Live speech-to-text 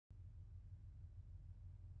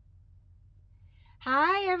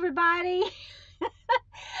Hi, everybody.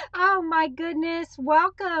 Oh, my goodness.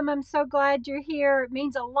 Welcome. I'm so glad you're here. It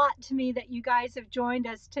means a lot to me that you guys have joined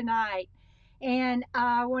us tonight. And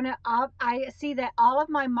I see that all of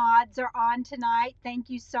my mods are on tonight.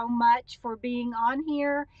 Thank you so much for being on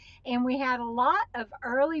here. And we had a lot of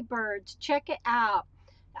early birds. Check it out.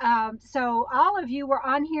 So all of you were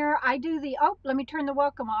on here. Let me turn the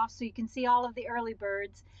welcome off so you can see all of the early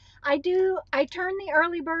birds. I turn the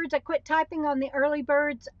early birds, I quit typing on the early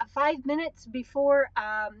birds 5 minutes before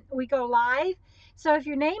we go live. So if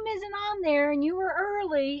your name isn't on there and you were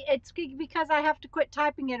early, it's because I have to quit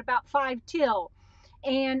typing at about 5 till.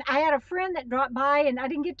 And I had a friend that dropped by and I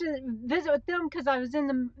didn't get to visit with them because I was in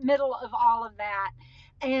the middle of all of that.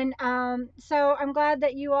 And so I'm glad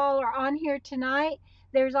that you all are on here tonight.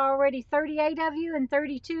 There's already 38 of you, and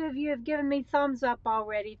 32 of you have given me thumbs up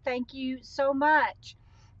already. Thank you so much.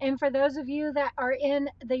 And for those of you that are in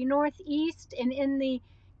the Northeast and in the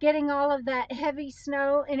getting all of that heavy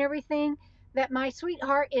snow and everything that my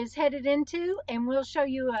sweetheart is headed into, and we'll show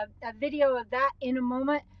you a video of that in a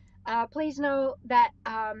moment. Please know that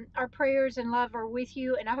our prayers and love are with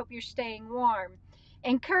you, and I hope you're staying warm.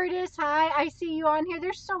 And Curtis, hi, I see you on here.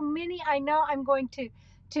 There's so many. I know I'm going to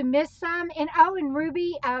miss some. And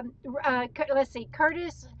Ruby, let's see.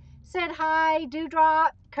 Curtis said hi.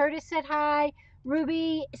 Dewdrop. Curtis said hi.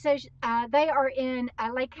 Ruby says they are in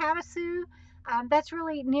Lake Havasu. That's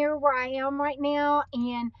really near where I am right now.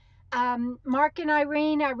 And Mark and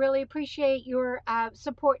Irene, I really appreciate your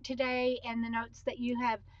support today and the notes that you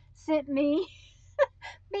have sent me.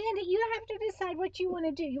 Bandit, you have to decide what you want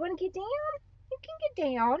to do. You want to get down? You can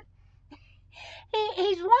get down.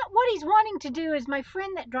 What he's wanting to do is, my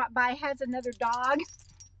friend that dropped by has another dog,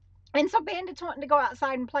 and so Bandit's wanting to go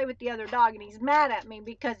outside and play with the other dog, and he's mad at me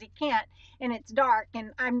because he can't, and it's dark,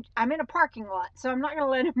 and I'm in a parking lot, so I'm not going to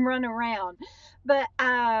let him run around. But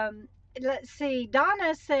let's see.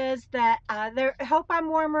 Donna says that hope I'm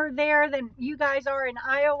warmer there than you guys are in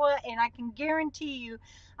Iowa, and I can guarantee you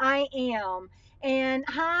I am. And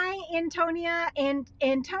hi, Antonia. And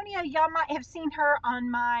Antonia, y'all might have seen her on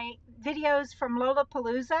my videos from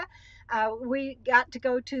Lollapalooza. We got to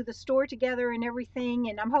go to the store together and everything,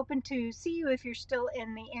 and I'm hoping to see you if you're still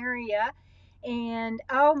in the area. And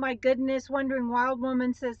oh my goodness, Wandering Wild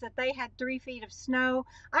Woman says that they had 3 feet of snow.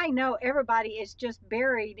 I know everybody is just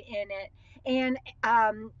buried in it. And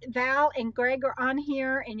Val and Greg are on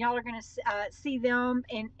here, and y'all are going to see them,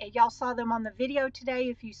 and y'all saw them on the video today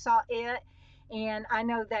if you saw it. And I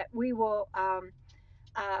know that we will um,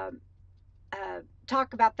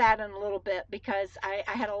 talk about that in a little bit because I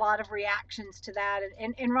had a lot of reactions to that,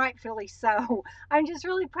 and rightfully so. I'm just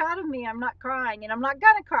really proud of me. I'm not crying, and I'm not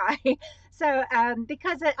gonna cry. So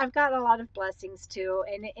because I've got a lot of blessings too,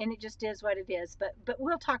 and it just is what it is. But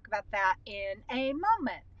we'll talk about that in a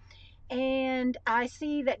moment. And I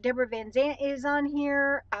see that Deborah Van Zant is on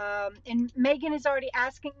here. And Megan is already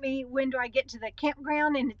asking me, when do I get to the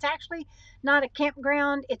campground? And it's actually not a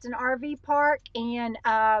campground, it's an RV park. And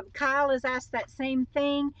Kyle has asked that same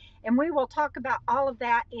thing. And we will talk about all of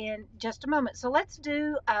that in just a moment. So let's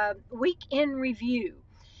do a week in review.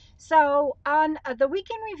 So on the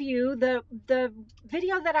weekend review, the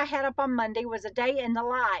video that I had up on Monday was a day in the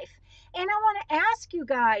life. And I want to ask you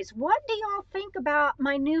guys, what do y'all think about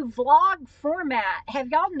my new vlog format? Have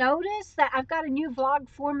y'all noticed that I've got a new vlog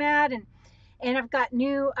format, and I've got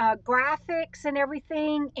new graphics and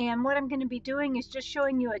everything? And what I'm going to be doing is just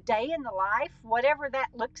showing you a day in the life, whatever that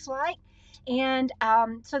looks like. And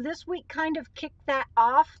so this week kind of kicked that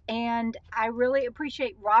off, and I really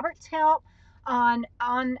appreciate Robert's help on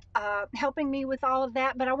helping me with all of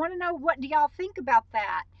that. But I want to know, what do y'all think about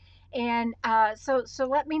that? And so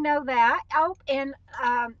let me know that. Oh, and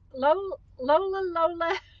Lola,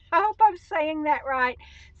 I hope I'm saying that right.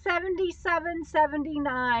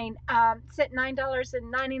 7779 sent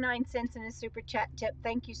 $9.99 in a super chat tip.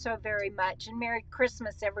 Thank you so very much, and Merry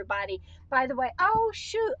Christmas, everybody. By the way, oh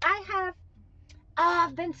shoot,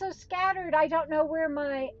 I've been so scattered. I don't know where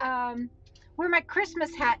my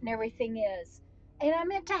Christmas hat and everything is. And I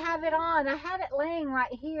meant to have it on. I had it laying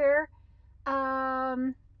right here.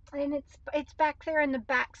 And it's back there in the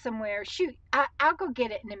back somewhere. Shoot, I'll go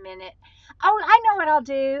get it in a minute. Oh, I know what I'll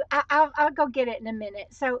do. I'll go get it in a minute.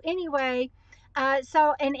 So anyway,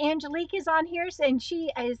 and Angelique is on here, and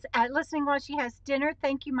she is listening while she has dinner.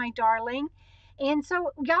 Thank you, my darling. And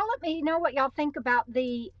so y'all let me know what y'all think about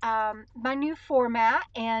the my new format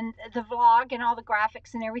and the vlog and all the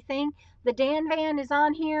graphics and everything. The Dan Van is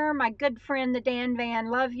on here. My good friend, the Dan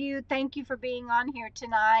Van. Love you. Thank you for being on here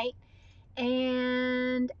tonight.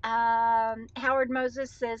 And Howard Moses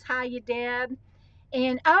says, hi, you Deb.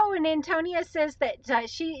 And oh, and Antonia says that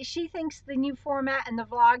she thinks the new format and the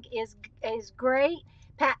vlog is great.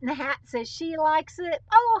 Pat in the Hat says she likes it.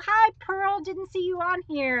 Oh, hi Pearl, didn't see you on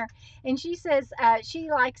here. And she says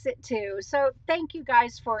she likes it too. So thank you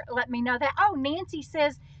guys for letting me know that. Oh, Nancy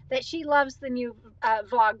says that she loves the new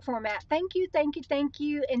vlog format. Thank you, thank you, thank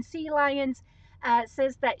you. And Sea Lions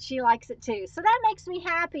says that she likes it too. So that makes me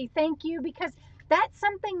happy. Thank you, because that's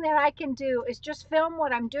something that I can do, is just film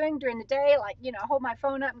what I'm doing during the day, like, you know, hold my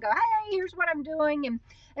phone up and go, hey, here's what I'm doing,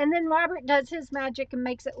 and then Robert does his magic and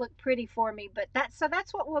makes it look pretty for me. But that's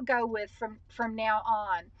what we'll go with from now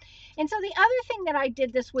on. And so the other thing that I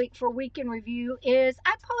did this week for Week in Review is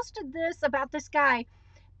I posted this about this guy.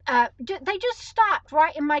 They just stopped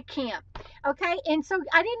right in my camp. Okay, and so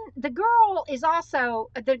the girl is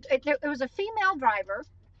also, it was a female driver,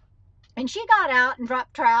 and she got out and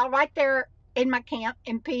dropped trowel right there in my camp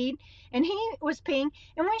and peed, and he was peeing.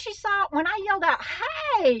 And when I yelled out,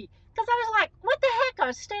 hey, because I was like, what the heck? I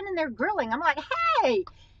was standing there grilling. I'm like, hey.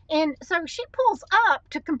 And so she pulls up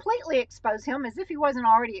to completely expose him, as if he wasn't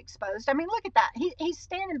already exposed. I mean, look at that. He's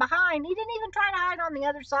standing behind. He didn't even try to hide on the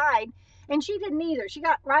other side, and she didn't either. She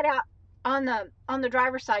got right out on the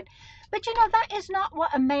driver's side. But you know, that is not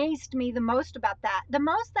what amazed me the most about that. The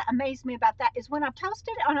most that amazed me about that is when I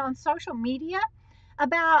posted it on social media,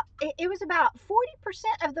 it was about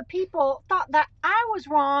 40% of the people thought that I was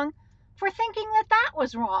wrong for thinking that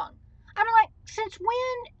was wrong. I'm like, since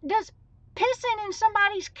when does pissing in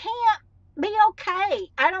somebody's camp be okay?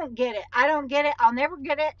 I don't get it. I don't get it. I'll never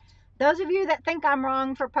get it. Those of you that think I'm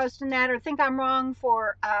wrong for posting that, or think I'm wrong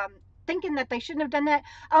for thinking that they shouldn't have done that.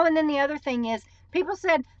 Oh, and then the other thing is, people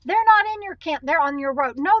said, they're not in your camp, they're on your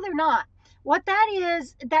road. No, they're not. What that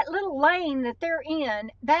is, that little lane that they're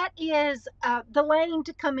in, that is the lane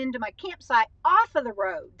to come into my campsite off of the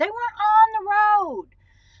road. They weren't on the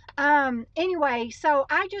road. Anyway, so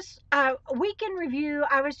I just, Week in Review,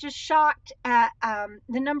 I was just shocked at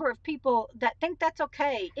the number of people that think that's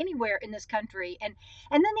okay anywhere in this country. And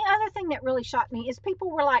then the other thing that really shocked me is people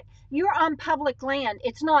were like, you're on public land.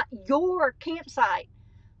 It's not your campsite.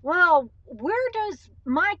 Well, where does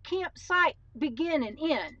my campsite begin and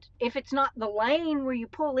end? If it's not the lane where you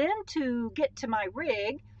pull in to get to my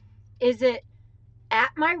rig, is it at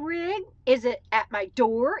my rig? Is it at my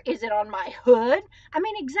door? Is it on my hood? I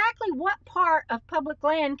mean, exactly what part of public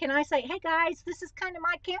land can I say, hey guys, this is kind of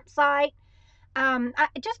my campsite?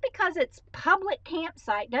 Just because it's public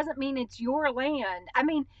campsite doesn't mean it's your land. I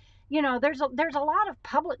mean, you know, there's a lot of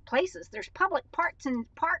public places. There's public parks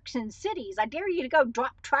and cities. I dare you to go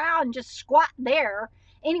drop trowel and just squat there.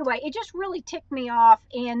 Anyway, it just really ticked me off.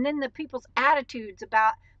 And then the people's attitudes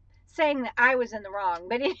about saying that I was in the wrong.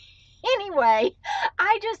 But anyway,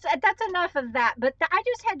 that's enough of that. But I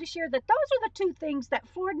just had to share that those are the two things that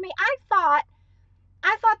floored me. I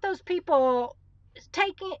thought those people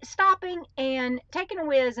stopping and taking a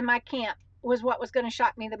whiz in my camp was what was going to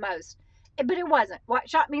shock me the most. But it wasn't. What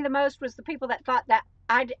shocked me the most was the people that thought that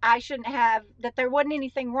I shouldn't have, that there wasn't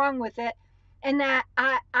anything wrong with it, and that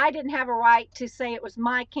I didn't have a right to say it was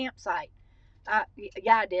my campsite.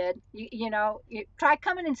 Yeah, I did. You know, you try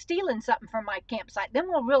coming and stealing something from my campsite, then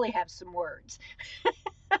we'll really have some words.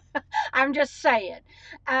 I'm just saying.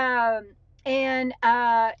 And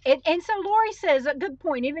so Lori says, a good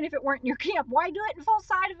point, even if it weren't in your camp, why do it in full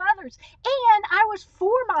sight of others? And I was 4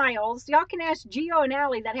 miles, y'all can ask Gio and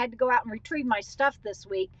Allie that had to go out and retrieve my stuff this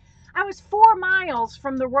week. I was 4 miles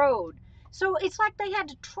from the road. So it's like they had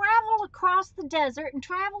to travel across the desert and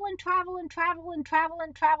travel and travel and travel and travel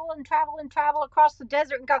and travel and travel and travel across the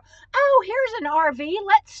desert and go, oh, here's an RV,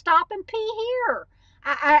 let's stop and pee here.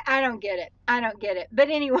 I don't get it. I don't get it. But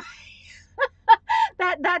anyway,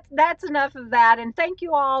 that's enough of that. And thank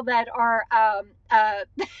you all that are I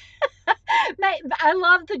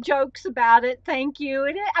love the jokes about it. Thank you.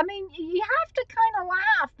 I mean, you have to kind of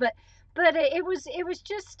laugh, but it was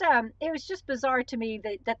just bizarre to me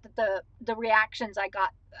that the reactions I got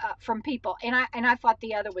from people, and I thought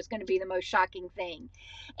the other was going to be the most shocking thing.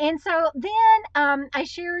 And so then I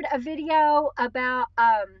shared a video about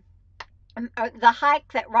the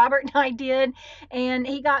hike that Robert and I did, and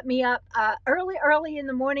he got me up early in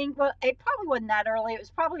the morning. Well, it probably wasn't that early. It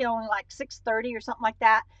was probably only like 6:30 or something like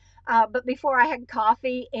that. But before I had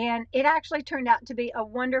coffee, and it actually turned out to be a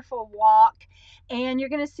wonderful walk. And you're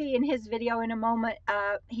going to see in his video in a moment,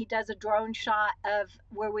 he does a drone shot of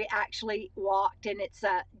where we actually walked, and it's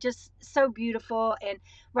just so beautiful. And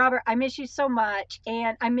Robert, I miss you so much,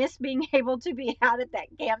 and I miss being able to be out at that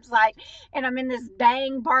campsite. And I'm in this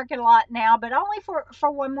dang parking lot now, but only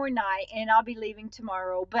for one more night, and I'll be leaving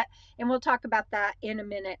tomorrow. And we'll talk about that in a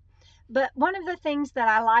minute. But one of the things that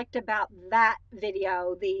I liked about that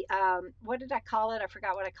video, the what did I call it? I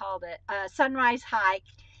forgot what I called it. Sunrise hike,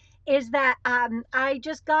 is that I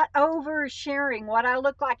just got over sharing what I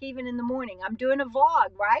look like even in the morning. I'm doing a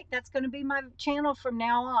vlog, right? That's going to be my channel from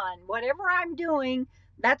now on. Whatever I'm doing,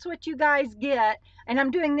 that's what you guys get. And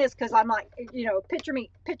I'm doing this because I'm like, you know, picture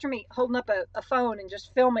me holding up a phone and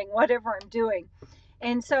just filming whatever I'm doing.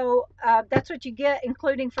 And so that's what you get,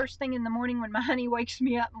 including first thing in the morning when my honey wakes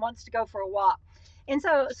me up and wants to go for a walk. And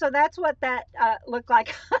so that's what that looked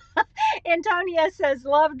like. Antonia says,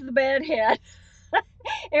 loved the bedhead.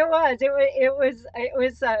 It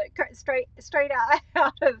was straight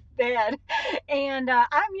out of bed, and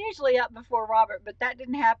I'm usually up before Robert, but that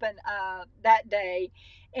didn't happen that day.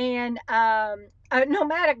 And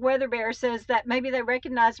Nomadic Weather Bear says that maybe they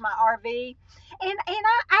recognized my RV, and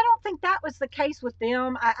I don't think that was the case with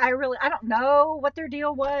them. I don't know what their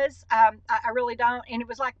deal was. I really don't. And it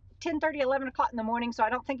was like 10:30, 11 o'clock in the morning, so I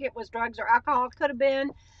don't think it was drugs or alcohol. It could have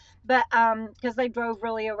been. But because they drove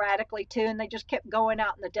really erratically too, and they just kept going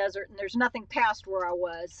out in the desert, and there's nothing past where I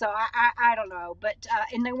was, so I don't know. But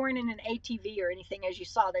and they weren't in an ATV or anything, as you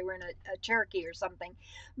saw. They were in a Cherokee or something.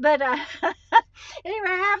 But anyway,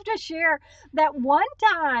 I have to share that one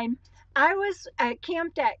time I was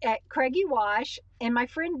camped at Craigie Wash, and my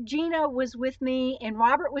friend Gina was with me, and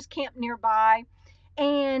Robert was camped nearby.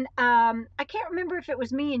 And I can't remember if it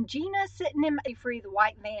was me and Gina sitting in the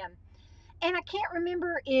white van. And I can't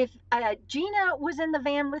remember if Gina was in the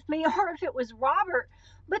van with me or if it was Robert.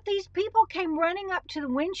 But these people came running up to the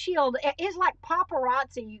windshield. It's like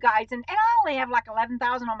paparazzi, you guys. And I only have like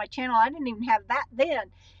 11,000 on my channel. I didn't even have that then.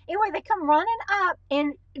 Anyway, they come running up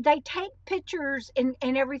and they take pictures and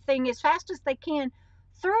everything as fast as they can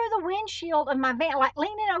through the windshield of my van, like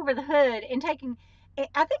leaning over the hood and taking.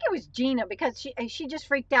 I think it was Gina, because she just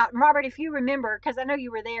freaked out. And Robert, if you remember, because I know you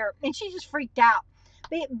were there, and she just freaked out.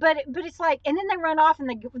 But it's like, and then they run off and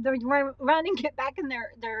they run and get back in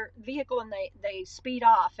their vehicle and they speed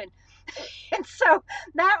off, and so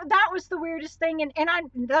that was the weirdest thing.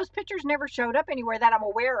 And those pictures never showed up anywhere that I'm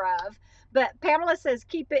aware of. But Pamela says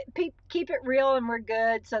keep it real and we're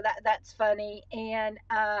good, so that's funny. And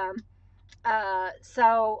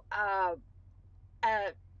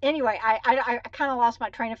anyway, I kind of lost my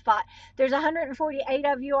train of thought. There's 148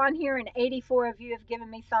 of you on here, and 84 of you have given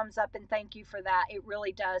me thumbs up, and thank you for that. It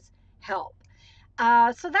really does help.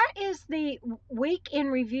 So that is the week in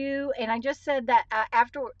review, and I just said that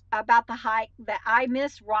about the hike that I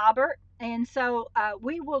miss Robert, and so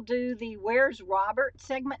we will do the Where's Robert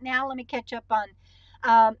segment now. Let me catch up on.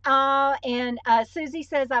 And Susie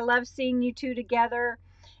says, I love seeing you two together,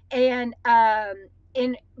 and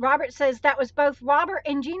Robert says that was both Robert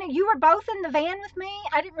and Gina. You were both in the van with me.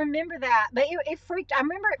 I didn't remember that, but it freaked. I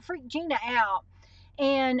remember it freaked Gina out,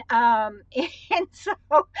 and so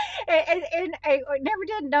and I never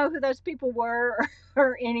did know who those people were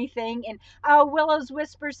or anything. And Willow's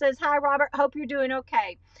Whisper says, hi Robert, hope you're doing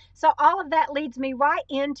okay. So all of that leads me right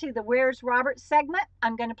into the Where's Robert segment.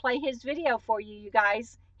 I'm going to play his video for you, you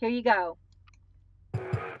guys. Here you go.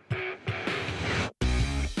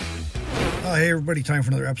 Hey everybody, time for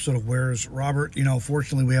another episode of Where's Robert. You know,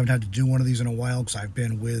 fortunately we haven't had to do one of these in a while because I've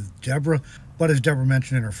been with Deborah. But as Deborah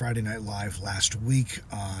mentioned in her Friday Night Live last week,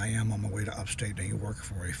 I am on my way to upstate New York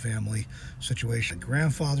for a family situation. A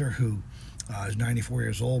grandfather who is 94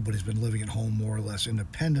 years old, but he's been living at home more or less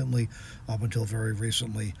independently up until very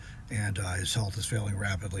recently, and his health is failing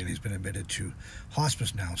rapidly, and he's been admitted to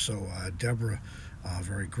hospice now. So Deborah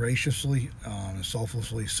very graciously and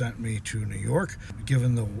selflessly sent me to New York.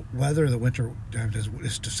 Given the weather, the winter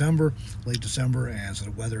is December, late December, and so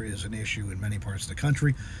the weather is an issue in many parts of the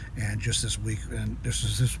country. And just this week,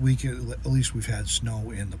 at least we've had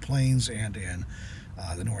snow in the plains and in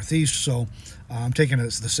the Northeast. So I'm taking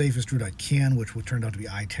the safest route I can, which would turn out to be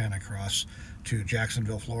I-10 across to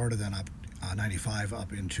Jacksonville, Florida, then up 95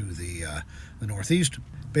 up into the Northeast.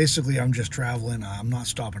 Basically, I'm just traveling. I'm not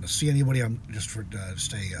stopping to see anybody. I'm just to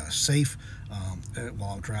stay safe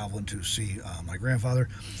while I'm traveling to see my grandfather.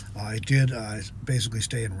 I did basically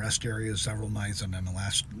stay in rest areas several nights, and then the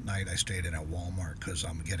last night I stayed in at Walmart because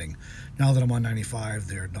now that I'm on 95,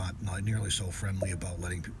 they're not nearly so friendly about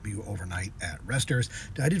letting me overnight at rest areas.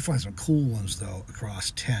 I did find some cool ones, though,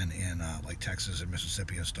 across 10 in like Texas and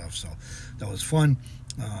Mississippi and stuff, so that was fun.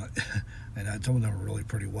 and some of them are really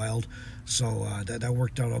pretty wild. So that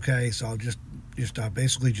worked out okay. So I'll just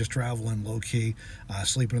basically just traveling low key,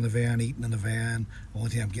 sleeping in the van, eating in the van. The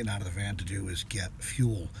only thing I'm getting out of the van to do is get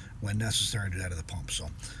fuel when necessary to get out of the pump. So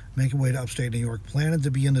making way to upstate New York. Planning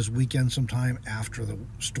to be in this weekend sometime after the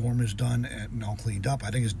storm is done and all cleaned up.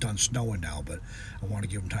 I think it's done snowing now, but I want to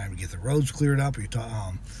give them time to get the roads cleared up.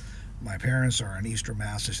 My parents are in Eastern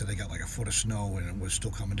Mass. They said they got like a foot of snow and it was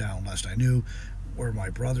still coming down. Last I knew, where my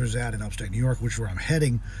brother's at in upstate New York, which is where I'm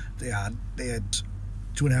heading, they had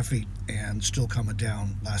 2.5 feet and still coming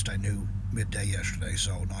down. Last I knew, midday yesterday.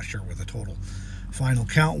 So not sure what the total final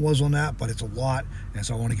count was on that, but it's a lot, and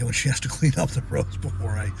so I want to give a chance to clean up the roads before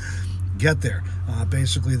I get there.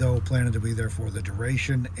 Basically, though, planning to be there for the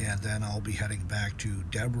duration, and then I'll be heading back to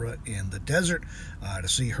Deborah in the desert to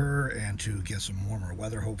see her and to get some warmer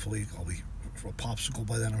weather. Hopefully, I'll be for a popsicle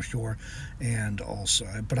by then, I'm sure. And also,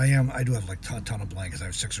 but I do have like a ton of blankets. I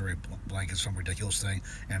have 6 or 8 blankets, some ridiculous thing,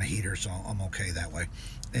 and a heater, so I'm okay that way.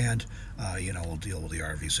 And we'll deal with the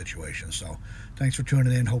RV situation. So thanks for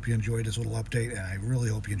tuning in. Hope you enjoyed this little update, and I really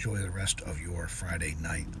hope you enjoy the rest of your Friday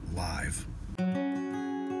night live.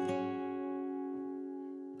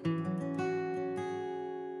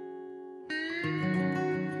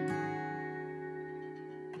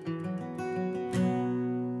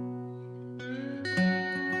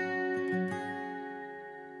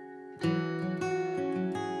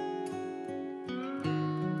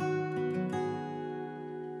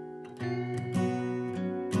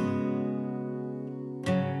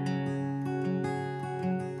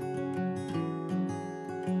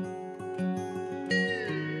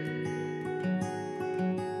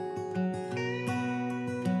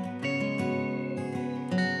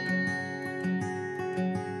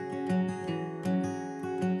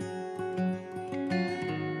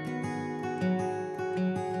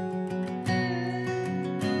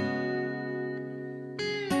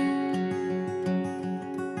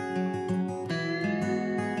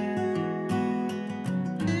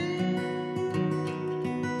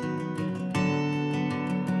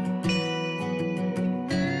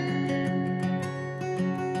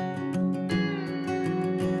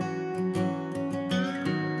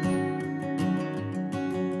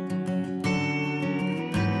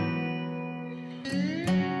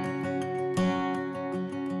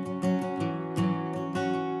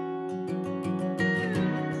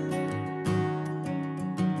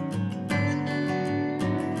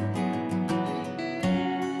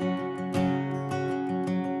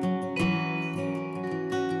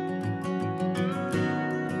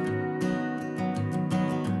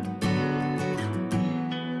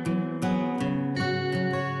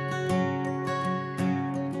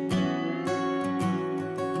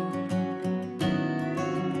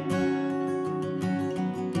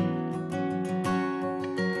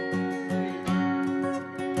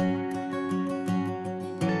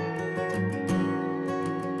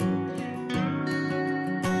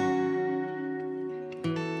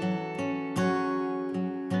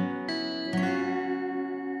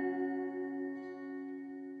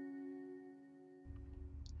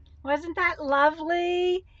 Wasn't that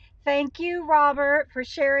lovely? Thank you, Robert, for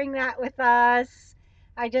sharing that with us.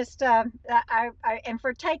 I just, and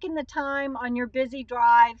for taking the time on your busy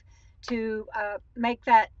drive to make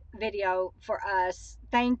that video for us.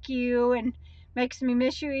 Thank you, and makes me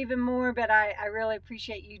miss you even more, but I really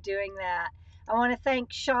appreciate you doing that. I want to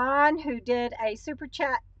thank Sean, who did a super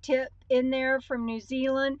chat tip in there from New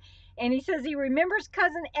Zealand. And he says he remembers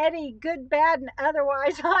Cousin Eddie, good, bad, and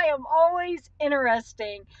otherwise. I am always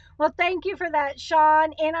interesting. Well, thank you for that,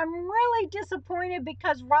 Sean. And I'm really disappointed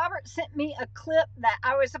because Robert sent me a clip that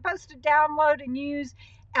I was supposed to download and use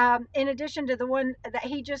in addition to the one that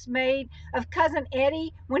he just made of Cousin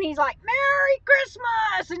Eddie when he's like, "Merry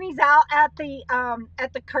Christmas!" and he's out at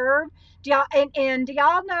the curb. Do y'all and do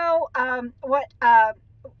y'all know what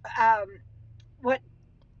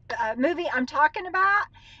movie I'm talking about?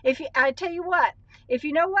 I tell you what, if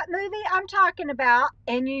you know what movie I'm talking about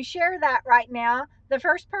and you share that right now, the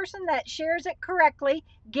first person that shares it correctly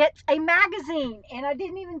gets a magazine. And I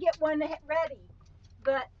didn't even get one ready,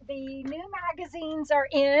 but the new magazines are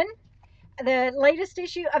in the latest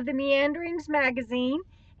issue of the Meanderings magazine.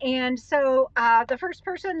 And so the first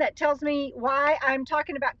person that tells me why I'm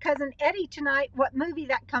talking about Cousin Eddie tonight, what movie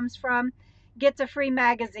that comes from, gets a free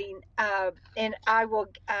magazine. And I will,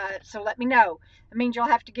 so let me know. It means you'll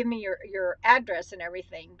have to give me your address and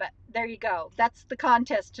everything. But there you go. That's the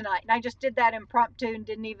contest tonight. And I just did that impromptu and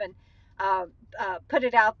didn't even put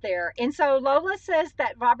it out there. And so Lola says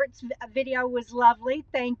that Robert's video was lovely.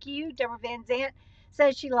 Thank you. Deborah Van Zant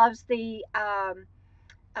says she loves the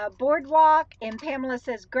Boardwalk, and Pamela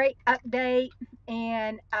says great update.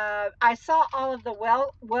 And I saw all of the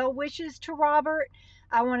well wishes to Robert.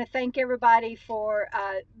 I want to thank everybody for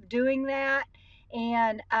doing that,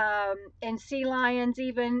 and Sea Lions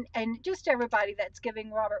even, and just everybody that's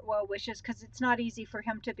giving Robert well wishes, because it's not easy for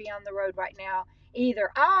him to be on the road right now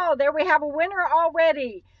either. Oh, there we have a winner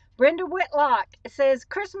already. Brenda Whitlock says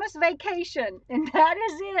Christmas vacation, and that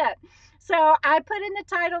is it. So I put in the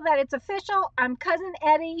title that it's official. I'm Cousin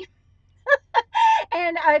Eddie.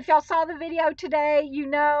 And if y'all saw the video today, you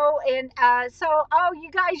know. And oh,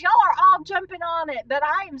 you guys, y'all are all jumping on it, but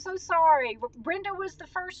I am so sorry. Brenda was the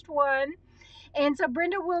first one. And so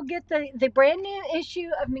Brenda will get the brand new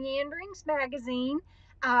issue of Meanderings magazine.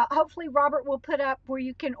 Hopefully Robert will put up where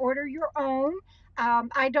you can order your own.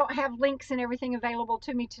 I don't have links and everything available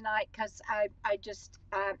to me tonight because I've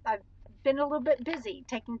been a little bit busy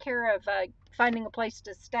taking care of finding a place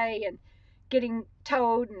to stay and getting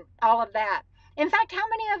towed and all of that. In fact, how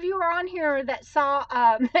many of you are on here that saw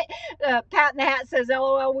Pat in the Hat says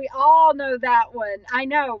LOL? We all know that one. I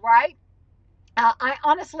know, right? I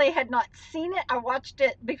honestly had not seen it. I watched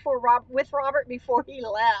it with Robert before he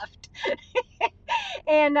left.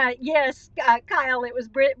 And yes, Kyle, it was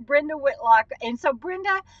Brenda Whitlock. And so,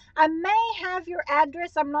 Brenda, I may have your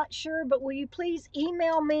address. I'm not sure, but will you please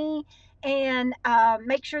email me and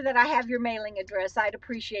make sure that I have your mailing address? I'd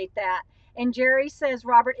appreciate that. And Jerry says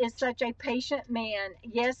Robert is such a patient man.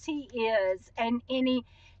 Yes, he is. And he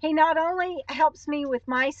not only helps me with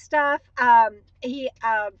my stuff, he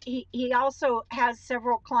also has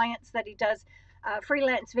several clients that he does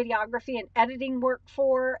freelance videography and editing work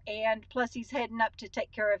for, and plus he's heading up to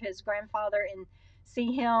take care of his grandfather and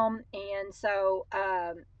see him. And so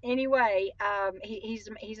anyway, he's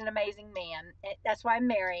an amazing man. That's why I'm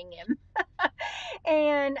marrying him.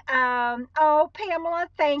 And oh, Pamela,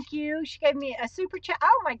 thank you. She gave me a super chat.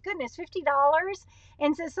 Oh my goodness, $50,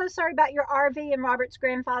 and says so sorry about your RV and Robert's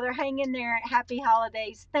grandfather. Hang in there. Happy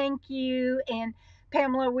holidays. Thank you. And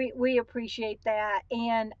Pamela, we appreciate that.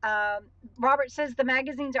 And Robert says the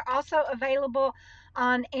magazines are also available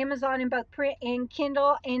on Amazon in both print and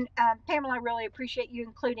Kindle. And Pamela, I really appreciate you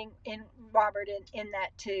including Robert in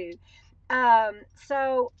that too.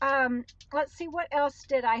 Let's see, what else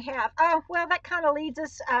did I have? Oh, well, that kind of leads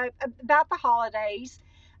us about the holidays.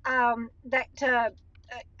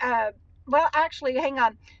 Well, actually, hang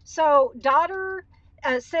on. So, daughter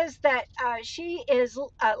says that she is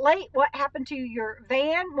late. What happened to your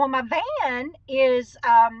van? Well, my van is,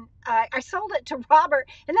 I sold it to Robert,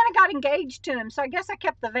 and then I got engaged to him. So I guess I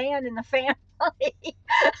kept the van in the family.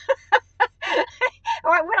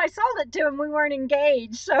 When I sold it to him, we weren't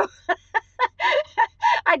engaged. So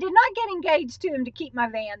I did not get engaged to him to keep my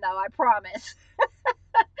van, though, I promise.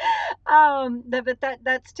 But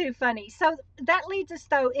that's too funny. So that leads us,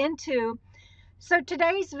 though, into... So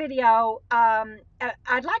today's video,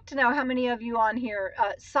 I'd like to know how many of you on here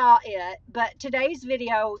saw it, but today's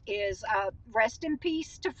video is Rest in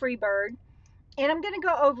Peace to Freebird. And I'm going to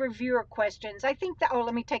go over viewer questions. I think that, oh,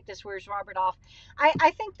 let me take this, where's Robert, off. I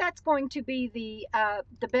think that's going to be the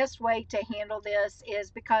best way to handle this, is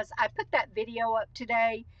because I put that video up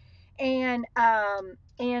today, and I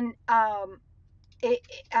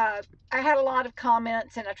had a lot of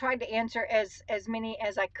comments, and I tried to answer as many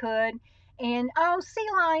as I could. And oh, Sea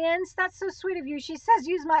Lions, that's so sweet of you. She says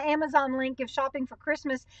use my Amazon link if shopping for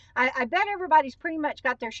Christmas. I bet everybody's pretty much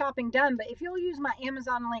got their shopping done, but if you'll use my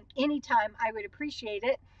Amazon link anytime, I would appreciate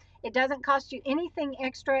it. It doesn't cost you anything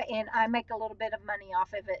extra, and I make a little bit of money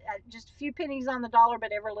off of it. Just a few pennies on the dollar,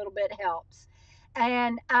 but every little bit helps.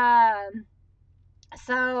 And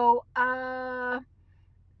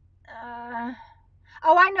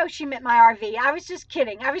oh, I know she meant my RV. I was just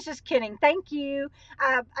kidding. Thank you.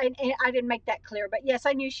 I didn't make that clear, but yes,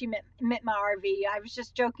 I knew she meant my RV. I was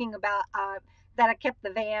just joking about that I kept the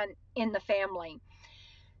van in the family.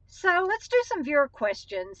 So let's do some viewer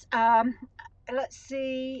questions. Let's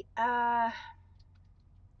see. Okay,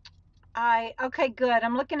 good.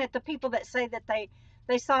 I'm looking at the people that say that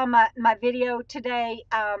they saw my video today.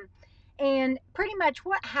 And pretty much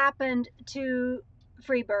what happened to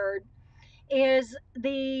Freebird is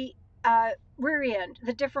the rear end,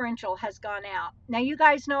 the differential has gone out. Now, you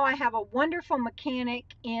guys know I have a wonderful mechanic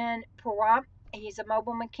in Pahrump. He's a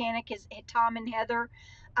mobile mechanic. Is Tom and Heather.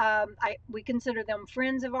 We consider them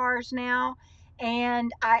friends of ours now.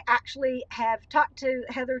 And I actually have talked to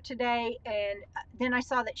Heather today, and then I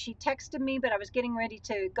saw that she texted me, but I was getting ready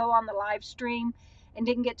to go on the live stream and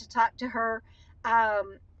didn't get to talk to her.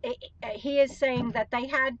 He is saying that they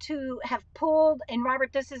had to have pulled, and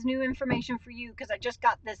Robert, this is new information for you because I just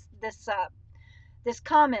got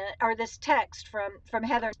comment or this text from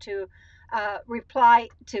Heather to reply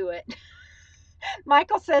to it.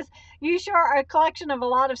 Michael says, "You sure are a collection of a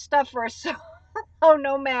lot of stuff for a so." Oh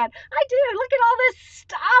no, man! I do. Look at all this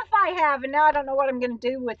stuff I have, and now I don't know what I'm going to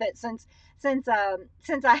do with it since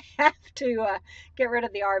I have to get rid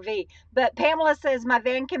of the RV. But Pamela says my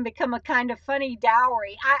van can become a kind of funny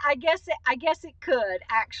dowry. I guess it could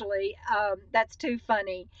actually. That's too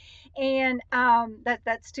funny, and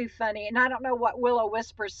that's too funny. And I don't know what Willow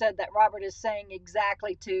Whisper said that Robert is saying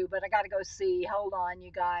exactly to, but I got to go see. Hold on,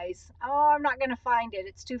 you guys. Oh, I'm not going to find it.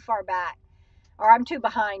 It's too far back. Or I'm too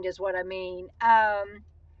behind is what I mean.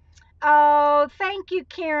 Oh, thank you,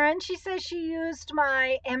 Karen. She says she used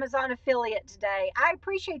my Amazon affiliate today. I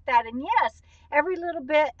appreciate that. And yes, every little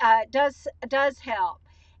bit does help.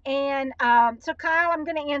 And so, Kyle, I'm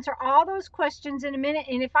going to answer all those questions in a minute.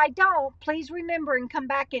 And if I don't, please remember and come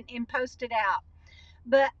back and post it out.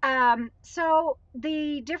 But so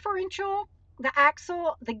the differential, the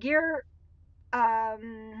axle, the gear,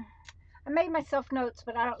 I made myself notes,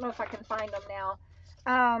 but I don't know if I can find them now.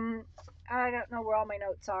 I don't know where all my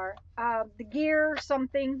notes are. The gear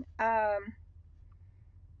something.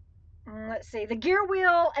 Let's see. The gear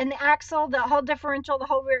wheel and the axle, the whole differential, the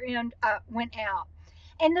whole rear end went out.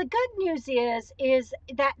 And the good news is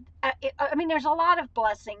that I mean, there's a lot of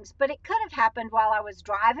blessings, but it could have happened while I was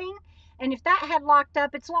driving. And if that had locked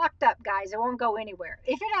up, it's locked up, guys. It won't go anywhere.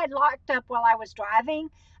 If it had locked up while I was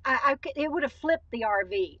driving, it would have flipped the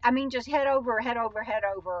RV. I mean, just head over, head over, head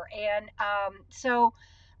over. And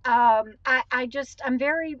I'm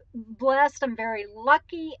very blessed. I'm very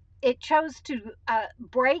lucky. It chose to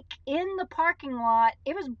brake in the parking lot.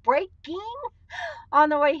 It was braking on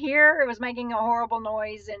the way here. It was making a horrible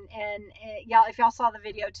noise. And y'all, if y'all saw the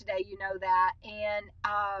video today, you know that. And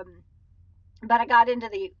but I got into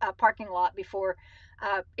the parking lot before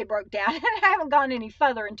it broke down. And I haven't gone any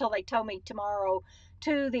further until they tow me tomorrow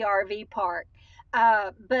to the RV park.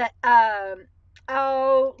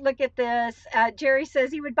 Oh, look at this. Jerry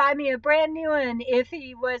says he would buy me a brand new one if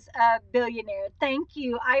he was a billionaire. Thank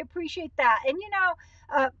you. I appreciate that. And you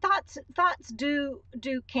know, thoughts do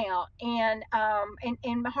count, and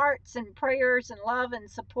hearts and prayers and love and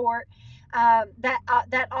support.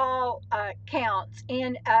 That all counts.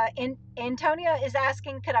 And Antonia is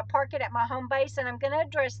asking, could I park it at my home base? And I'm going to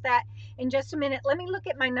address that in just a minute. Let me look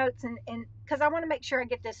at my notes and because I want to make sure I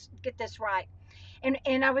get this right.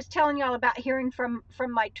 And I was telling y'all about hearing from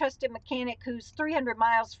my trusted mechanic who's 300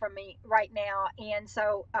 miles from me right now, and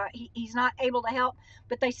so he's not able to help,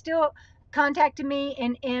 but they still contacted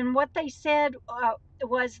me, and what they said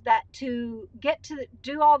was that to get to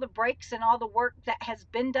do all the brakes and all the work that has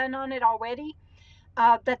been done on it already,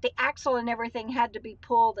 that the axle and everything had to be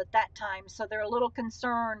pulled at that time, so they're a little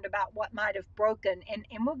concerned about what might have broken, and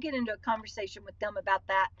we'll get into a conversation with them about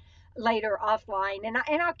that later offline, and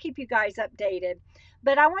I'll keep you guys updated.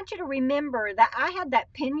 But I want you to remember that I had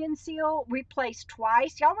that pinion seal replaced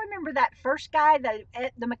twice. Y'all remember that first guy, the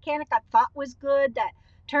mechanic I thought was good, that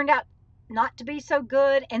turned out not to be so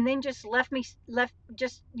good, and then just left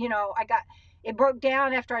just, you know, it broke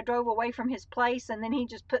down after I drove away from his place, and then he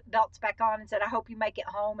just put belts back on and said, I hope you make it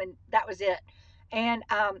home, and that was it. And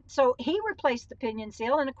so he replaced the pinion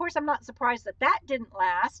seal, and of course I'm not surprised that didn't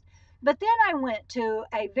last. But then I went to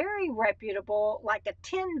a very reputable, like a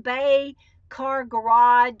 10-bay car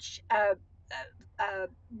garage,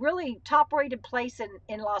 really top-rated place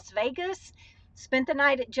in Las Vegas. Spent the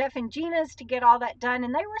night at Jeff and Gina's to get all that done,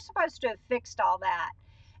 and they were supposed to have fixed all that.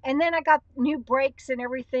 And then I got new brakes and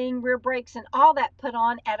everything, rear brakes and all that put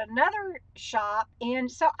on at another shop. And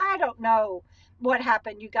so I don't know what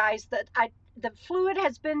happened, you guys. The fluid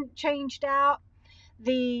has been changed out.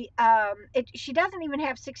 She doesn't even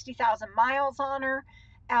have 60,000 miles on her.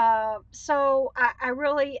 So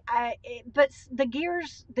but the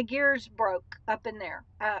gears broke up in there.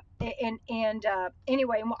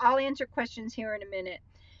 Anyway, I'll answer questions here in a minute.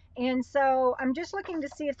 And so I'm just looking to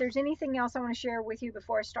see if there's anything else I want to share with you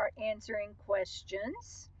before I start answering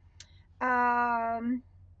questions. I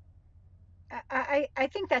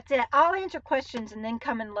think that's it. I'll answer questions and then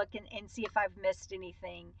come and look and see if I've missed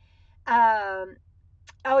anything.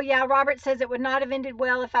 Oh yeah, Robert says it would not have ended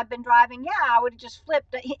well if I'd been driving. Yeah, I would have just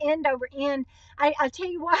flipped end over end. I'll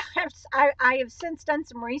tell you what, I have since done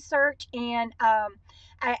some research, and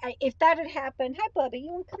if that had happened, hi Bubby,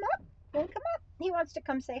 you want to come up? You want to come up? He wants to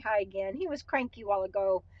come say hi again. He was cranky a while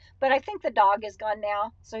ago, but I think the dog is gone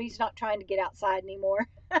now, so he's not trying to get outside anymore.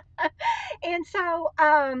 And so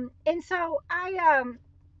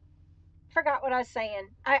Forgot what I was saying.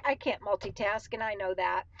 I can't multitask, and I know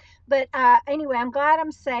that. But anyway, I'm glad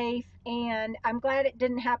I'm safe, and I'm glad it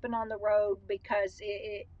didn't happen on the road because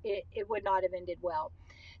it would not have ended well.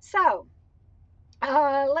 So,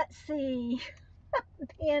 let's see.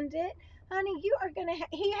 Bandit, honey, you are gonna.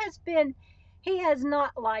 He has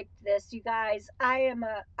not liked this, you guys. I am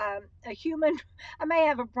a human. I may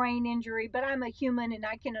have a brain injury, but I'm a human, and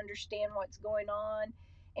I can understand what's going on.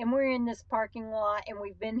 And we're in this parking lot, and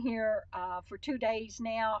we've been here for 2 days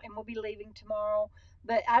now, and we'll be leaving tomorrow.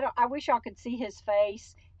 But I don't. I wish y'all could see his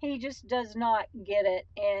face. He just does not get it,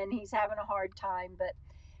 and he's having a hard time. But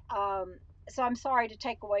so I'm sorry to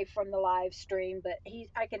take away from the live stream, but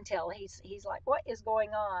I can tell he's like, what is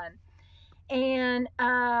going on? And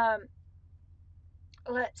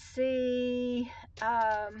let's see.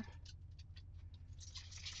 I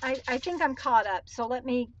think I'm caught up, so let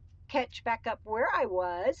me catch back up where I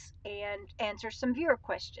was and answer some viewer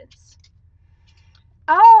questions.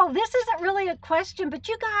 Oh, this isn't really a question, but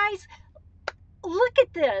you guys, look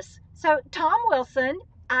at this. So Tom Wilson,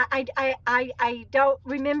 I don't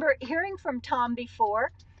remember hearing from Tom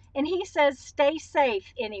before, and he says stay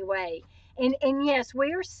safe anyway. And yes,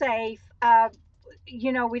 we are safe.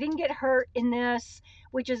 We didn't get hurt in this,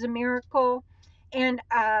 which is a miracle. And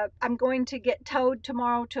I'm going to get towed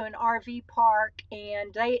tomorrow to an RV park,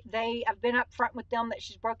 and I've been up front with them that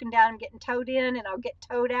she's broken down. I'm getting towed in, and I'll get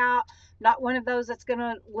towed out. Not one of those that's going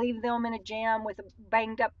to leave them in a jam with a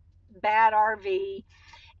banged up bad RV.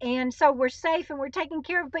 And so we're safe and we're taken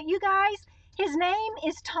care of. But you guys, his name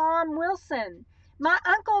is Tom Wilson. My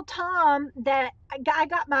Uncle Tom, that I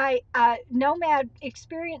got my nomad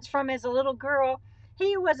experience from as a little girl,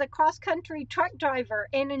 he was a cross-country truck driver.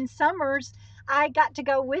 And in summers, I got to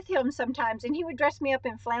go with him sometimes. And he would dress me up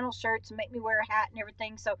in flannel shirts and make me wear a hat and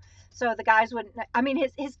everything. So the guys wouldn't, I mean,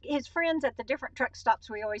 his friends at the different truck stops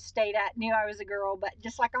we always stayed at knew I was a girl. But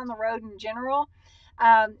just like on the road in general,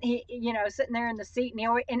 he, sitting there in the seat,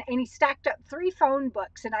 and he stacked up 3 phone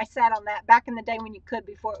books, and I sat on that back in the day when you could,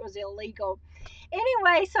 before it was illegal.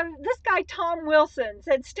 Anyway, so this guy Tom Wilson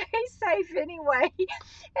said stay safe anyway,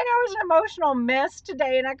 and I was an emotional mess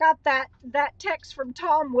today, and I got that text from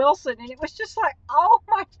Tom Wilson, and it was just like, oh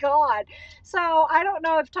my God. So I don't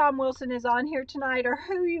know if Tom Wilson is on here tonight or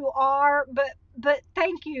who you are, but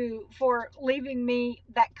thank you for leaving me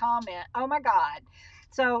that comment. Oh my God.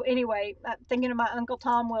 So anyway, thinking of my Uncle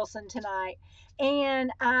Tom Wilson tonight.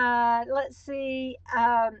 And let's see.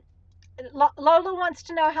 Lola wants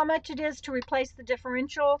to know how much it is to replace the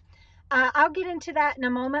differential. I'll get into that in a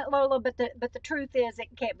moment, Lola. But the truth is, it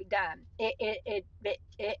can't be done.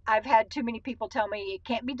 I've had too many people tell me it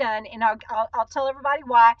can't be done, and I'll tell everybody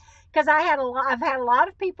why. Because I've had a lot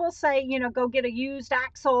of people say, go get a used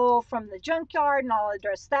axle from the junkyard, and I'll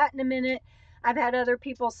address that in a minute. I've had other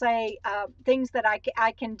people say things that I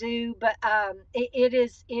can do, but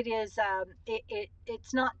it's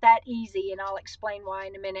not that easy, and I'll explain why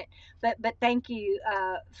in a minute. But thank you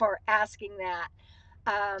for asking that.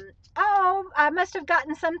 I must have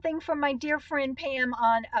gotten something from my dear friend Pam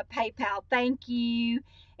on PayPal. Thank you.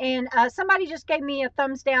 And somebody just gave me a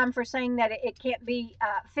thumbs down for saying that it can't be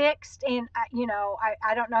fixed. And I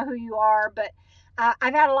don't know who you are, but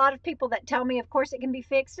I've had a lot of people that tell me, of course, it can be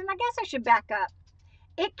fixed. And I guess I should back up.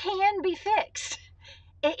 It can be fixed.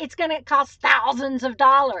 It's going to cost thousands of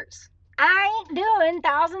dollars. I ain't doing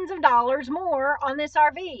thousands of dollars more on this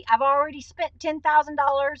RV. I've already spent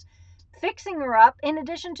 $10,000 fixing her up, in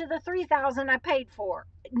addition to the $3,000 I paid for.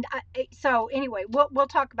 So anyway, we'll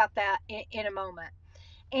talk about that in a moment.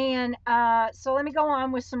 And so let me go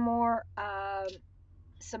on with some more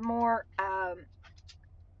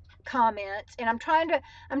comments. And I'm trying to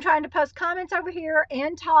post comments over here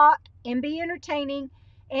and talk and be entertaining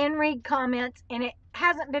and read comments, and it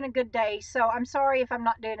hasn't been a good day, so I'm sorry if I'm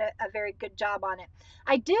not doing a very good job on it.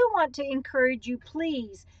 I do want to encourage you,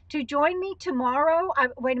 please, to join me tomorrow.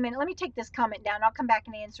 Wait a minute, let me take this comment down. I'll come back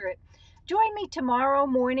and answer it. Join me tomorrow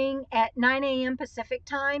morning at 9 a.m. Pacific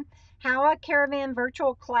time, HOWA Caravan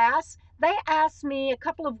virtual class. They asked me a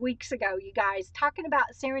couple of weeks ago, you guys, talking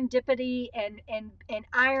about serendipity and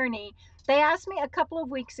irony. They asked me a couple of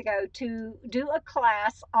weeks ago to do a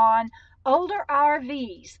class on older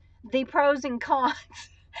RVs, the pros and cons.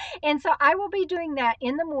 And so I will be doing that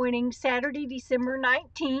in the morning, Saturday, December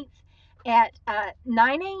 19th at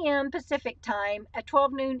 9 a.m. Pacific time, at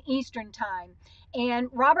 12 noon Eastern time. And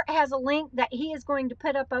Robert has a link that he is going to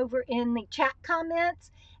put up over in the chat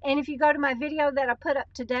comments. And if you go to my video that I put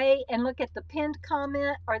up today and look at the pinned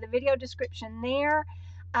comment or the video description there,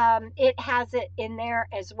 it has it in there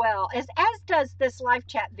as well, as does this live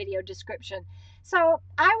chat video description. So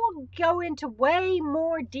I will go into way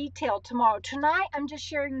more detail tomorrow. Tonight, I'm just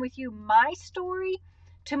sharing with you my story.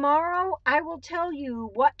 Tomorrow, I will tell you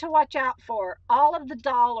what to watch out for, all of the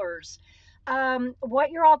dollars,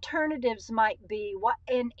 what your alternatives might be, what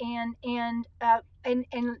and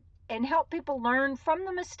help people learn from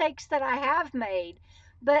the mistakes that I have made.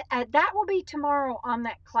 But that will be tomorrow on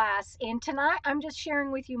that class. And tonight, I'm just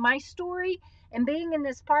sharing with you my story and being in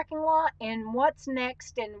this parking lot and what's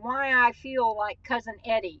next and why I feel like Cousin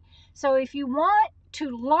Eddie. So if you want to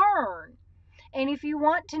learn and if you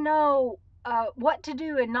want to know what to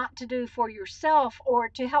do and not to do for yourself or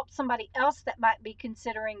to help somebody else that might be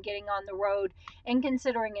considering getting on the road and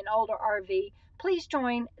considering an older RV, please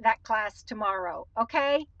join that class tomorrow.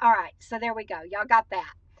 Okay? All right. So there we go. Y'all got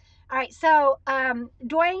that. All right, so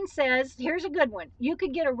Duane says, here's a good one. You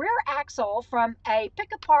could get a rear axle from a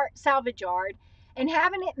pick-apart salvage yard and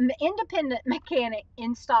have an independent mechanic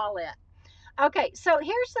install it. Okay, so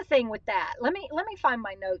here's the thing with that. Let me find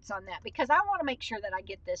my notes on that because I want to make sure that I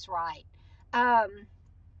get this right.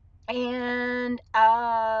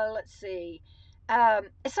 Let's see.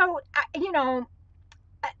 You know,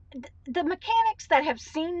 the mechanics that have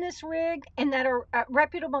seen this rig and that are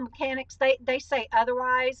reputable mechanics, they say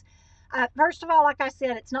otherwise. First of all, like I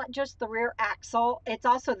said, it's not just the rear axle; it's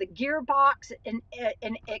also the gearbox and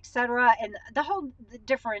etc. and the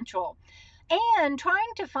differential. And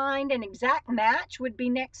trying to find an exact match would be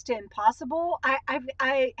next to impossible.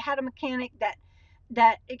 I had a mechanic that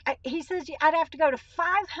he says I'd have to go to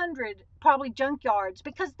 500 probably junkyards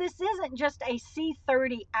because this isn't just a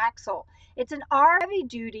C30 axle. It's an heavy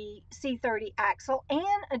duty C30 axle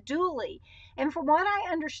and a dually. And from what I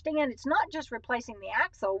understand, it's not just replacing the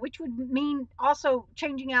axle, which would mean also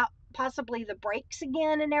changing out possibly the brakes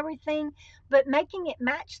again and everything, but making it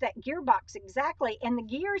match that gearbox exactly. And the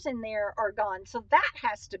gears in there are gone. So that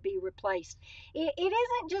has to be replaced. It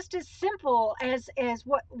isn't just as simple as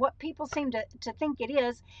what people seem to think it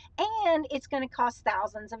is, and it's going to cost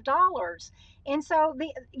thousands of dollars. And so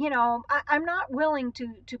I'm not willing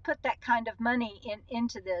to put that kind of money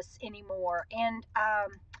into this anymore. And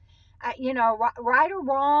right or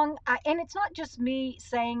wrong, and it's not just me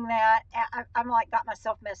saying that. I'm like got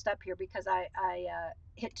myself messed up here because I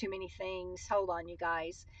hit too many things. Hold on, you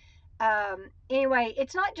guys. Anyway,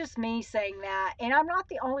 it's not just me saying that, and I'm not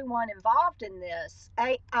the only one involved in this.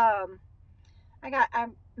 I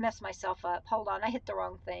messed myself up. Hold on, I hit the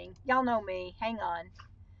wrong thing. Y'all know me. Hang on.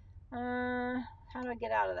 How do I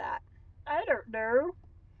get out of that? I don't know.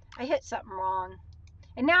 I hit something wrong.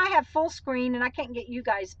 And now I have full screen and I can't get you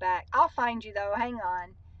guys back. I'll find you though. Hang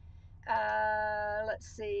on. Let's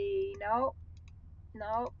see. No.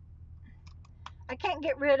 I can't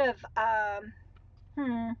get rid of I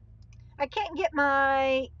can't get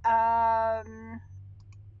my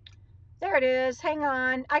there it is. Hang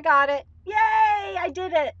on. I got it. Yay! I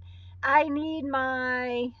did it. I need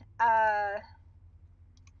my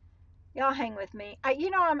y'all hang with me.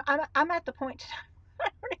 I'm at the point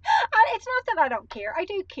it's not that I don't care. I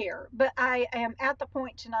do care, but I am at the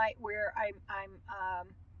point tonight where I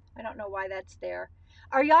don't know why that's there.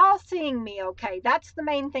 Are y'all seeing me okay? That's the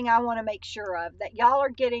main thing I want to make sure of, that y'all are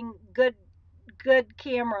getting good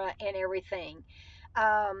camera and everything.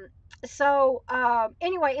 Anyway,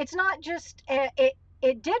 it's not just it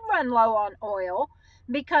did run low on oil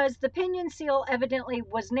because the pinion seal evidently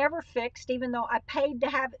was never fixed, even though I paid to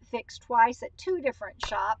have it fixed twice at 2 different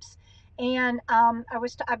shops. And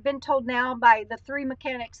I've been told now by the 3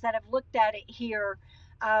 mechanics that have looked at it here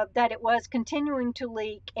that it was continuing to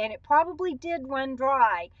leak, and it probably did run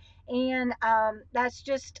dry. And that's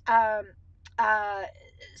just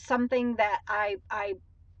something that I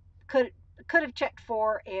could have checked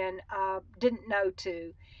for and didn't know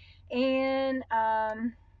to. And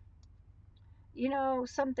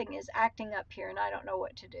something is acting up here, and I don't know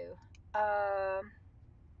what to do.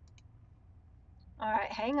 All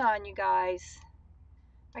right, hang on, you guys.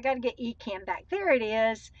 I got to get Ecamm back. There it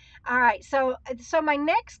is. All right, so my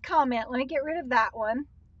next comment, let me get rid of that one.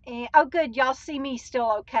 And, oh, good, y'all see me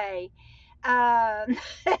still okay. I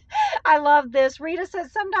love this. Rita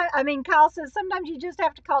says Kyle says sometimes you just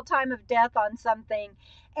have to call time of death on something.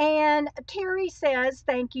 And Terry says,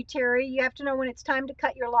 thank you, Terry. You have to know when it's time to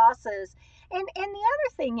cut your losses. And the other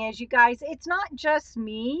thing is, you guys, it's not just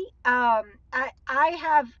me. I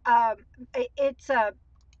have it's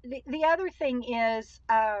the other thing is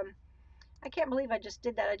I can't believe I just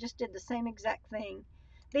did that. I just did the same exact thing.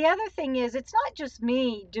 The other thing is, it's not just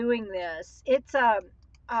me doing this. It's oh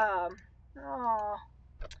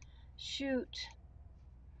shoot.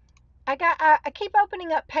 I keep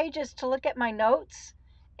opening up pages to look at my notes,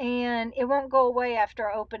 and it won't go away after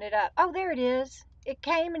I open it up. Oh, there it is. It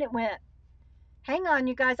came and it went. Hang on,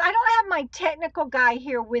 you guys. I don't have my technical guy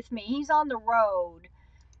here with me. He's on the road,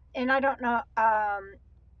 and I don't know. I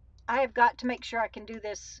have got to make sure I can do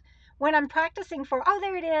this when I'm practicing for. Oh,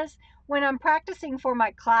 there it is. When I'm practicing for my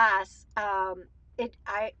class, I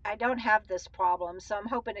don't have this problem, so I'm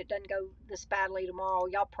hoping it doesn't go this badly tomorrow.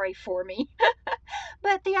 Y'all pray for me.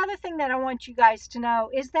 But the other thing that I want you guys to know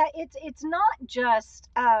is that it's not just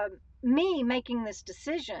me making this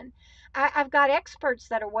decision. I've got experts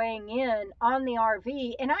that are weighing in on the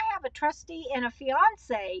RV, and I have a trustee and a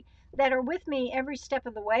fiance that are with me every step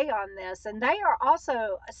of the way on this, and they are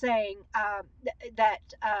also saying that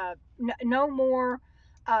no more.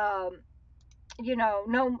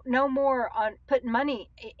 No more on putting money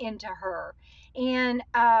into her, and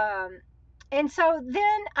so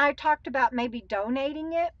then I talked about maybe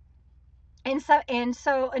donating it. And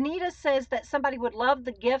so Anita says that somebody would love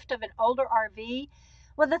the gift of an older RV.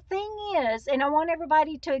 Well, the thing is, and I want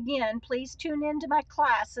everybody to, again, please tune into my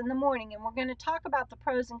class in the morning, and we're going to talk about the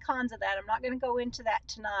pros and cons of that. I'm not going to go into that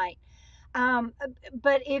tonight.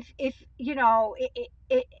 But if you know,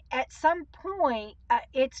 at some point,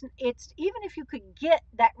 it's even if you could get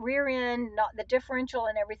that rear end, not the differential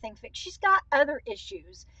and everything fixed, she's got other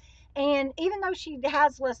issues. And even though she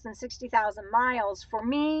has less than 60,000 miles, for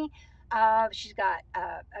me, she's got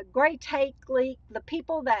a gray tank leak. The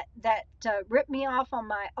people that ripped me off on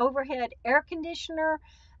my overhead air conditioner,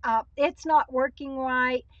 it's not working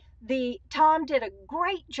right. The Tom did a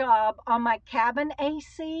great job on my cabin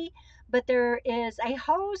AC, but there is a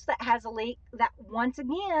hose that has a leak that, once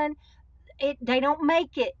again, they don't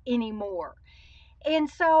make it anymore. And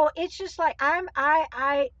so it's just like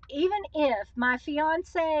I even if my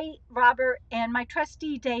fiance Robert and my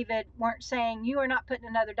trustee David weren't saying you are not putting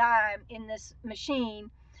another dime in this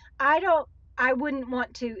machine, I don't I wouldn't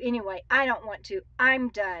want to anyway. I don't want to. I'm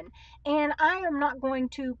done. And I am not going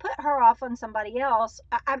to put her off on somebody else.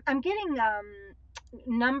 I'm getting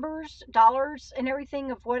numbers, dollars, and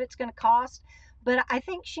everything of what it's going to cost. But I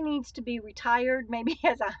think she needs to be retired, maybe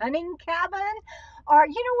as a hunting cabin. Or,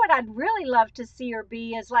 you know what I'd really love to see her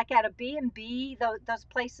be is like at a B&B, those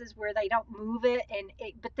places where they don't move it,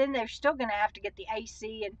 but then they're still going to have to get the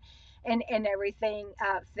AC and everything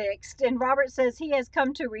fixed. And Robert says he has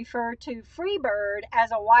come to refer to Freebird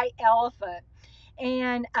as a white elephant.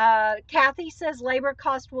 And Kathy says labor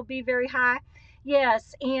cost will be very high.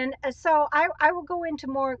 Yes, and so I will go into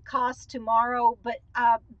more costs tomorrow, but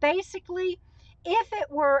basically, if it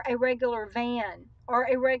were a regular van or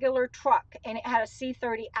a regular truck and it had a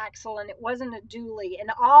C30 axle and it wasn't a dually and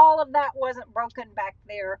all of that wasn't broken back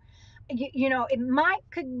there, it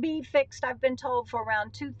could be fixed, I've been told, for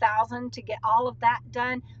around 2,000 to get all of that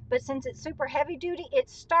done. But since it's super heavy duty, it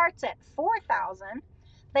starts at 4,000.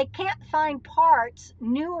 They can't find parts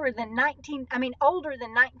older than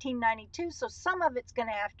 1992, so some of it's going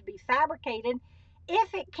to have to be fabricated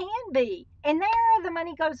if it can be. And there the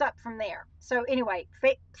money goes up from there. So anyway,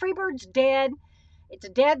 Freebird's dead. It's a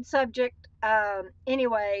dead subject.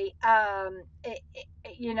 Anyway, and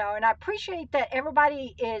I appreciate that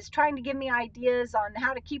everybody is trying to give me ideas on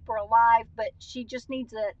how to keep her alive, but she just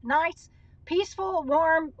needs a nice, peaceful,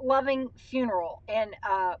 warm, loving funeral, and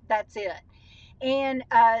that's it. And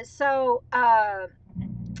so the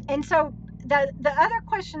other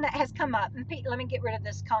question that has come up, and Pete, let me get rid of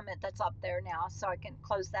this comment that's up there now so I can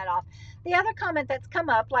close that off. The other comment that's come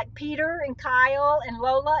up, like Peter and Kyle and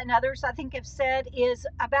Lola and others I think have said, is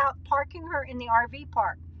about parking her in the RV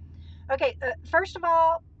park. Okay, first of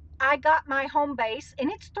all, I got my home base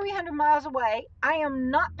and it's 300 miles away. I am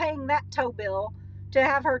not paying that tow bill to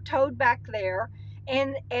have her towed back there.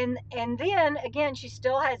 And then again, she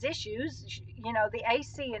still has issues, the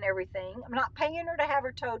AC and everything. I'm not paying her to have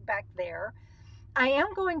her towed back there. I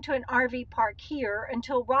am going to an RV park here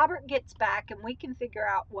until Robert gets back and we can figure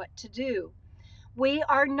out what to do. We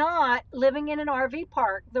are not living in an RV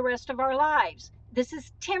park the rest of our lives. This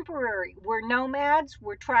is temporary. We're nomads,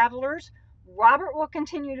 we're travelers. Robert will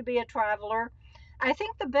continue to be a traveler. I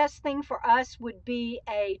think the best thing for us would be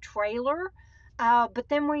a trailer. But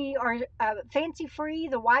then we are fancy free,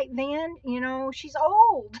 the white van, she's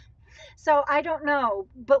old. So I don't know,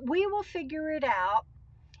 but we will figure it out.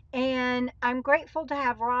 And I'm grateful to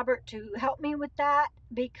have Robert to help me with that,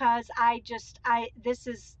 because I'm just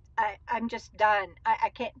done. I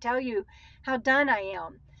can't tell you how done I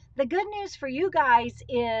am. the good news for you guys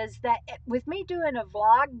is that with me doing a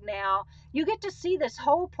vlog now, you get to see this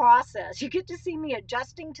whole process. You get to see me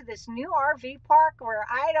adjusting to this new RV park where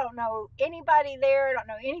I don't know anybody there. I don't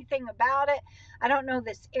know anything about it. I don't know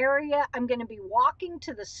this area. I'm going to be walking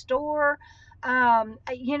to the store. And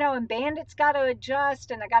Bandit's got to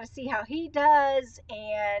adjust, and I got to see how he does.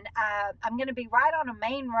 And I'm going to be right on a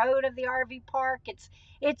main road of the RV park.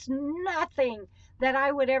 It's nothing that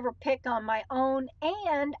I would ever pick on my own,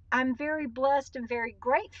 and I'm very blessed and very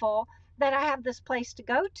grateful that I have this place to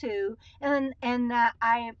go to, and that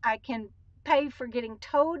I can pay for getting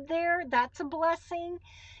towed there. That's a blessing.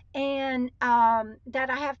 And that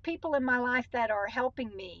I have people in my life that are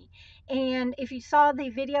helping me. And if you saw the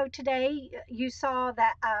video today, you saw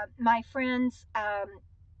that my friends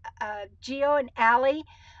Gio and Allie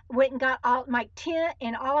went and got all my tent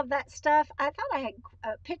and all of that stuff. I thought I had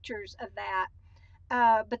pictures of that.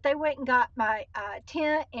 But they went and got my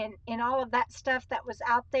tent and all of that stuff that was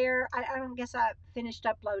out there. I don't guess I finished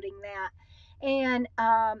uploading that. And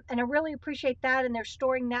I really appreciate that. And they're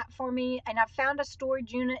storing that for me. And I found a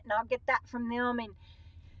storage unit, and I'll get that from them and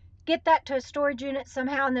get that to a storage unit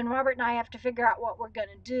somehow. And then Robert and I have to figure out what we're going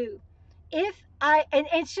to do. And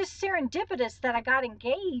it's just serendipitous that I got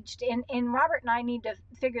engaged, and Robert and I need to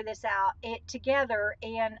figure this out together.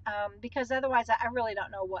 And because otherwise I really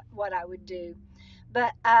don't know what I would do.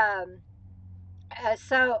 But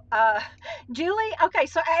Julie, okay,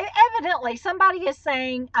 so evidently somebody is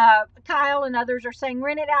saying, Kyle and others are saying,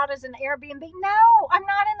 rent it out as an Airbnb. No, I'm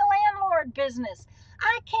not in the landlord business.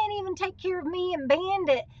 I can't even take care of me and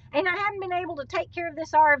Bandit, and I haven't been able to take care of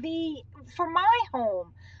this RV for my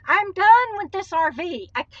home. I'm done with this RV.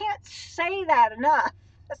 I can't say that enough.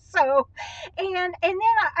 So, and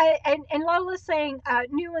then Lola's saying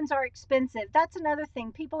new ones are expensive. That's another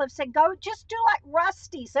thing. People have said, go just do like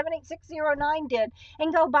Rusty 78609 did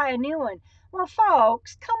and go buy a new one. Well,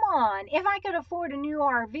 folks, come on. If I could afford a new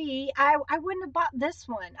RV, I wouldn't have bought this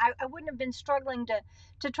one. I wouldn't have been struggling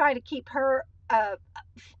to try to keep her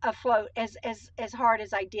afloat as hard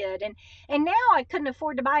as I did. And now I couldn't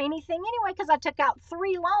afford to buy anything anyway because I took out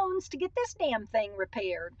 3 loans to get this damn thing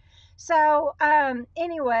repaired. So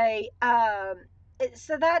anyway,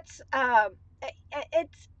 so that's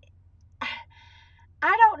it's.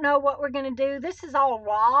 I don't know what we're gonna do. This is all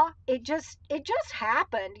raw. It just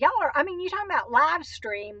happened. Y'all are. I mean, you're talking about live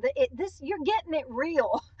stream. You're getting it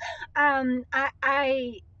real.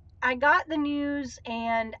 I got the news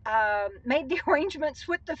and made the arrangements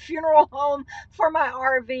with the funeral home for my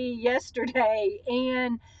RV yesterday,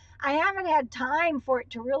 and I haven't had time for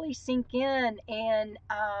it to really sink in. And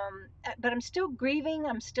but I'm still grieving.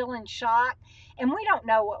 I'm still in shock, and we don't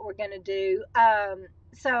know what we're gonna do.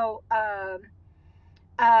 So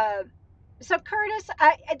Curtis,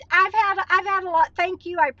 I've had a lot. Thank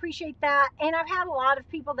you, I appreciate that, and I've had a lot of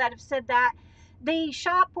people that have said that the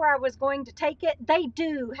shop where I was going to take it, they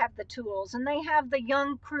do have the tools, and they have the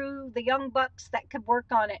young crew, the young bucks that could work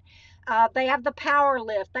on it. They have the power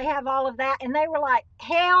lift, they have all of that, and they were like,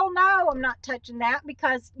 hell no, I'm not touching that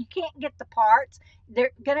because you can't get the parts.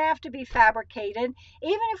 They're gonna have to be fabricated.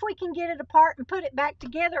 Even if we can get it apart and put it back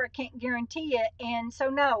together, I can't guarantee it. And so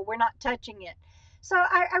no, we're not touching it. So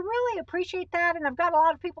I really appreciate that, and I've got a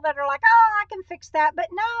lot of people that are like, oh, I can fix that. But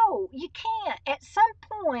no, you can't. At some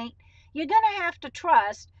point, you're going to have to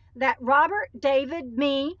trust that Robert, David,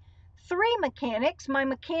 me, 3 mechanics, my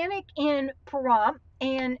mechanic in Pahrump,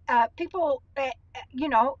 and people that,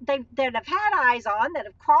 that have had eyes on, that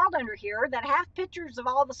have crawled under here, that have pictures of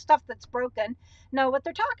all the stuff that's broken, know what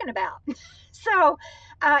they're talking about. So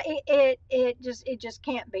it just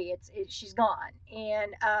can't be. She's gone.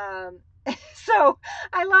 And so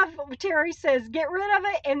I love what Terry says, get rid of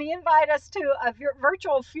it and invite us to a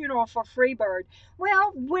virtual funeral for Freebird.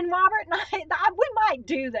 Well, when Robert and we might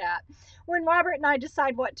do that. When Robert and I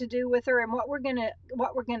decide what to do with her and what we're gonna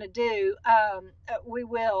do, we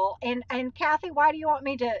will. And Kathy, why do you want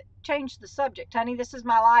me to change the subject, honey? This is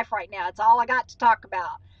my life right now. It's all I got to talk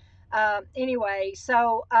about. Anyway,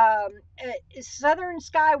 so Southern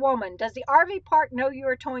Sky Woman, does the RV park know you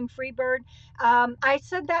are towing Freebird? I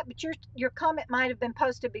said that, but your comment might have been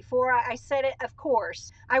posted before I said it. Of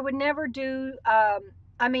course, I would never do.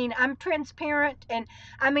 I'm transparent, and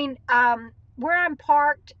where I'm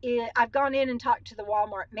parked, I've gone in and talked to the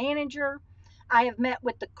Walmart manager. I have met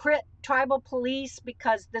with the Crit tribal police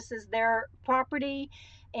because this is their property.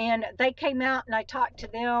 And they came out and I talked to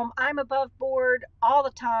them. I'm above board all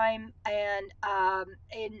the time, and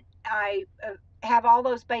I have all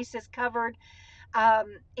those bases covered.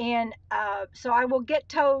 So I will get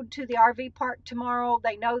towed to the RV park tomorrow.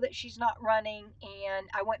 They know that she's not running, and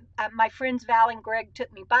I went. My friends Val and Greg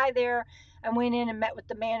took me by there. I went in and met with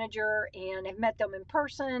the manager, and have met them in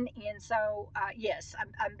person. And so, yes,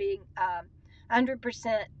 I'm being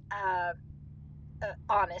 100%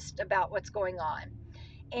 honest about what's going on.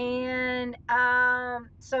 And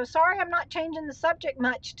so sorry I'm not changing the subject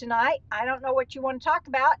much tonight. I don't know what you want to talk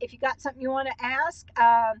about. If you got something you want to ask,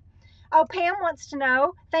 oh, Pam wants to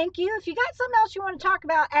know. Thank you. If you got something else you want to talk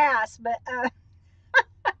about, ask. But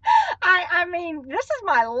I mean, this is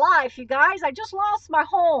my life, you guys. I just lost my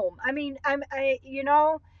home. I mean, I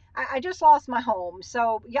just lost my home.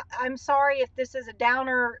 So yeah, I'm sorry if this is a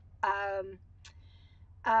downer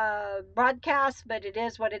broadcast, but it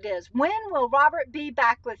is what it is. When will Robert be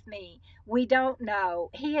back with me? We don't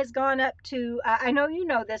know. He has gone up to, I know you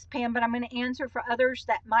know this, Pam, but I'm going to answer for others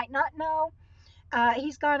that might not know.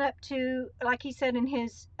 He's gone up to, like he said in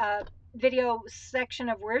his video section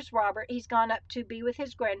of Where's Robert, he's gone up to be with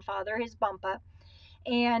his grandfather, his Bumpa,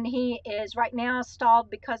 and he is right now stalled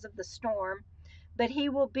because of the storm, but he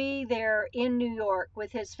will be there in New York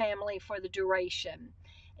with his family for the duration,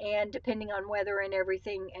 and depending on weather and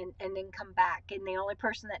everything, and then come back. And the only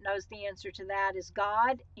person that knows the answer to that is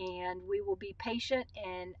God, and we will be patient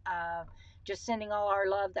and just sending all our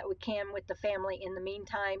love that we can with the family in the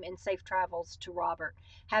meantime, and safe travels to Robert.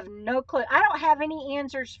 Have no clue. I don't have any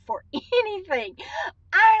answers for anything.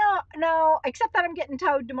 I don't know, except that I'm getting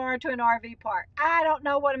towed tomorrow to an RV park. I don't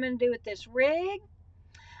know what I'm going to do with this rig.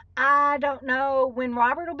 I don't know when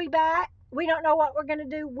Robert will be back. We don't know what we're going to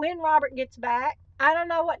do when Robert gets back. I don't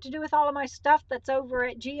know what to do with all of my stuff that's over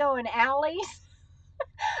at Geo and Allie's.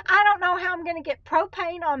 I don't know how I'm going to get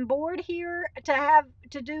propane on board here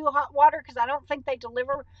to do hot water, because I don't think they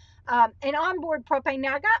deliver an onboard propane.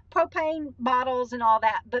 Now I got propane bottles and all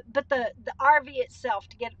that, but the RV itself,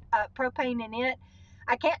 to get propane in it,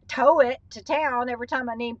 I can't tow it to town every time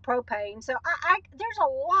I need propane. So there's a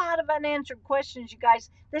lot of unanswered questions, you guys.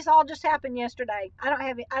 This all just happened yesterday. I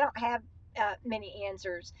don't have many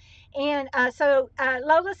answers. And so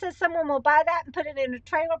Lola says someone will buy that and put it in a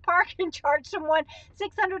trailer park and charge someone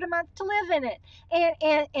 $600 a month to live in it.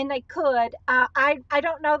 And they could. I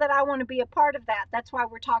don't know that I want to be a part of that. That's why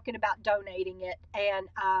we're talking about donating it. And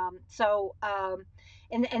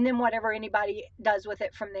and then whatever anybody does with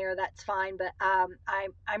it from there, that's fine. But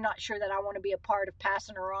I'm not sure that I want to be a part of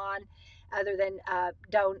passing her on, other than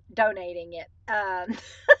donating it.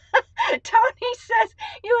 Tony says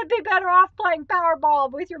you would be better off playing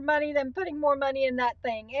Powerball with your money than putting more money in that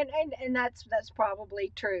thing, and that's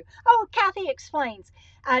probably true. Oh, Kathy explains.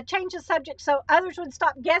 Change the subject so others would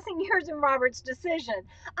stop guessing yours and Robert's decision.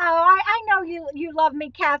 Oh, I know you love me,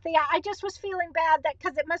 Kathy. I just was feeling bad that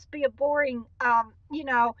because it must be a boring.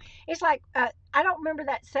 It's like I don't remember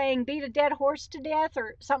that saying, beat a dead horse to death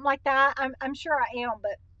or something like that. I'm sure I am,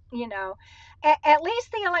 but at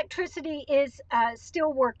least the electricity is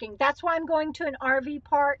still working. That's why I'm going to an RV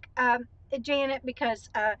park, Janet, because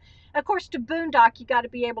of course to boondock you got to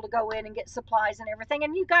be able to go in and get supplies and everything.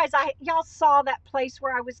 And you guys, y'all saw that place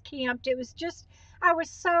where I was camped. It was just, I was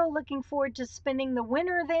so looking forward to spending the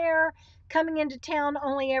winter there, coming into town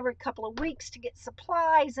only every couple of weeks to get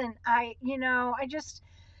supplies. And I just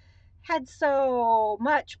had so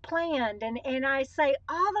much planned, and I say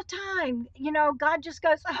all the time, God just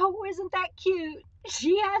goes, oh, isn't that cute?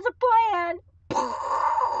 She has a plan.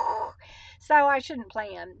 So I shouldn't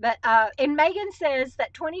plan. But and Megan says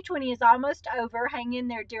that 2020 is almost over. Hang in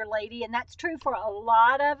there, dear lady. And that's true for a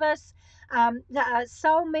lot of us.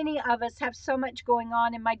 So many of us have so much going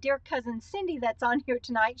on. And my dear cousin Cynde, that's on here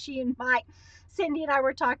tonight, she and Cynde and I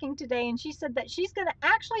were talking today, and she said that she's going to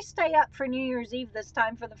actually stay up for New Year's Eve this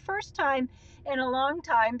time for the first time in a long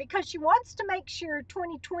time, because she wants to make sure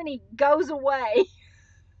 2020 goes away.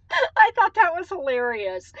 I thought that was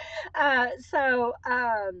hilarious. So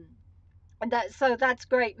that's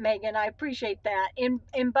great, Megan. I appreciate that. And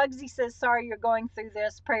Bugsy says, sorry you're going through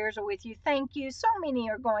this. Prayers are with you. Thank you. So many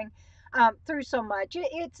are going through so much.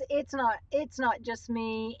 It's not just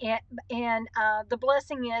me. And the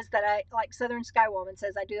blessing is that I, like Southern Sky Woman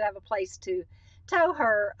says, I do have a place to tow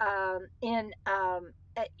her in a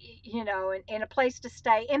place to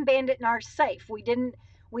stay. And Bandit and I are safe. We didn't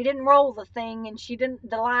roll the thing, and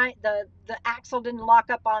the axle didn't lock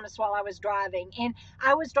up on us while I was driving. And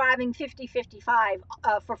I was driving 50-55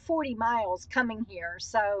 for 40 miles coming here.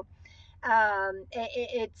 So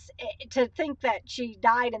it's to think that she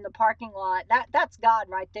died in the parking lot. That's God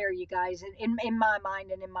right there, you guys, in my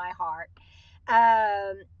mind and in my heart.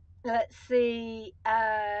 Let's see.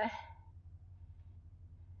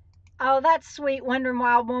 Oh, that's sweet, wondering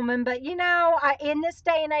wild woman. But in this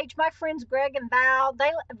day and age, my friends Greg and Val,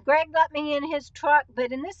 Greg let me in his truck.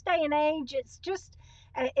 But in this day and age, it's just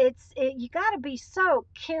you got to be so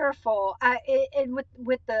careful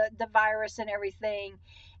with the virus and everything,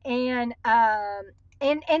 and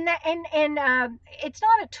it's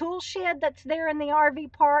not a tool shed that's there in the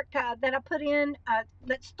RV park that I put in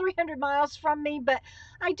that's 300 miles from me, but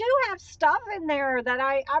I do have stuff in there that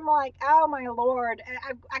I'm like, oh my Lord,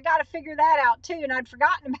 I got to figure that out too. And I'd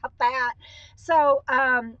forgotten about that. So,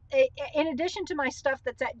 in addition to my stuff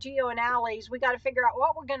that's at Geo and Allie's, we got to figure out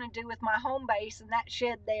what we're going to do with my home base and that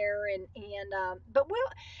shed there. But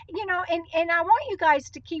and I want you guys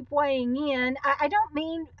to keep weighing in. I don't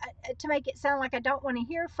mean to make it sound like I don't want to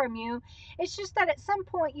hear from you. It's just that at some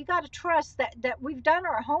point you got to trust that we've done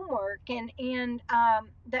our homework and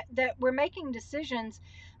that we're making decisions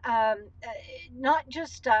um, uh, not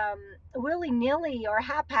just willy nilly or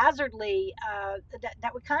haphazardly,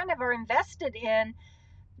 that we kind of are invested in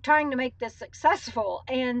trying to make this successful.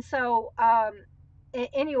 And so,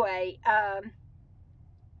 anyway,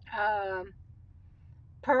 um,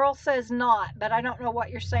 Pearl says not, but I don't know what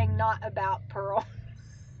you're saying not about, Pearl.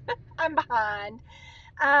 I'm behind.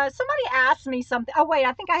 Somebody asked me something. Oh, wait,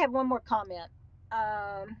 I think I have one more comment.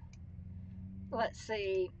 Um, let's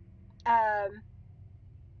see. Um,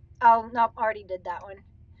 oh, no, already did that one.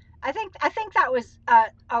 I think that was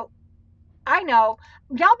oh, I know.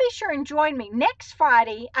 Y'all be sure and join me next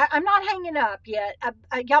Friday. I'm not hanging up yet.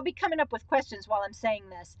 Y'all be coming up with questions while I'm saying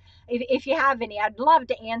this. If you have any, I'd love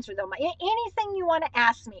to answer them. Anything you want to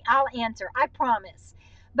ask me, I'll answer. I promise.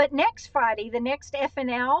 But next Friday, the next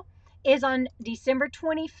FNL is on December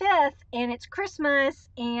 25th, and it's Christmas,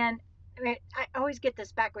 and I always get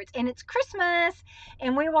this backwards. And it's Christmas,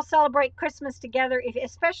 and we will celebrate Christmas together.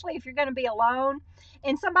 Especially if you're going to be alone,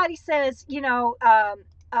 and somebody says,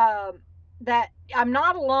 that I'm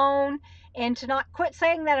not alone, and to not quit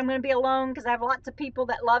saying that I'm going to be alone because I have lots of people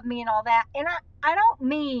that love me and all that. And I don't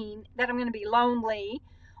mean that I'm going to be lonely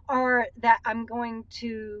or that I'm going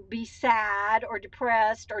to be sad or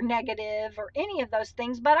depressed or negative or any of those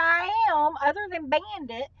things, but I am, other than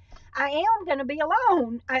Bandit, I am going to be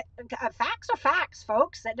alone. Facts are facts,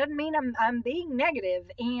 folks. That doesn't mean I'm being negative.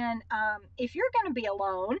 And if you're going to be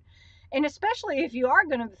alone, and especially if you are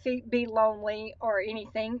going to be lonely or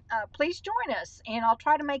anything, please join us. And I'll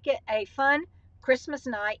try to make it a fun Christmas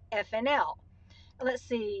night FNL. Let's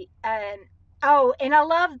see. And I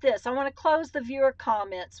love this. I want to close the viewer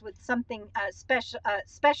comments with something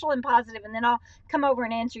special and positive, and then I'll come over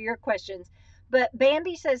and answer your questions. But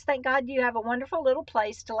Bambi says, thank God you have a wonderful little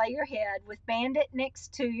place to lay your head with Bandit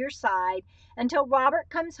next to your side until Robert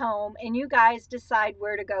comes home and you guys decide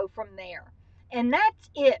where to go from there. And that's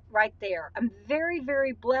it right there. I'm very,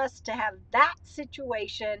 very blessed to have that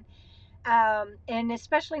situation. And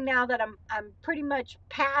especially now that I'm pretty much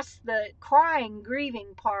past the crying,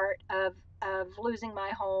 grieving part of losing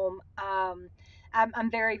my home. I'm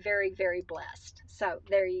very, very, very blessed. So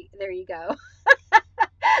there you go.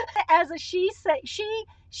 As a she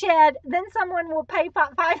shed, then someone will pay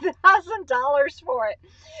 $5,000 for it.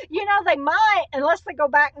 They might, unless they go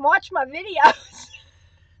back and watch my videos.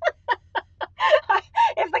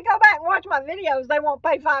 If they go back and watch my videos, they won't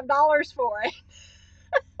pay $5 for it.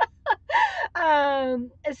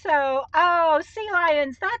 Sea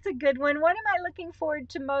lions, that's a good one. What am I looking forward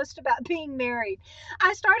to most about being married?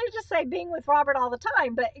 I started to say being with Robert all the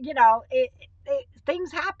time, but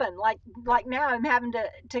things happen. Like now, I'm having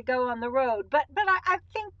to go on the road, but I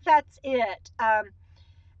think that's it.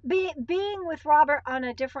 Being with Robert on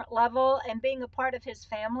a different level and being a part of his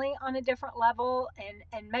family on a different level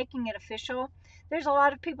and making it official. There's a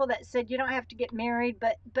lot of people that said you don't have to get married,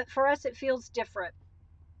 but for us it feels different.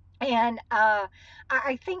 And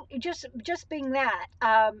I think just being that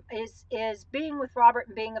is being with Robert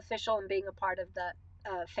and being official and being a part of the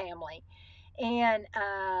family. And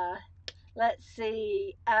let's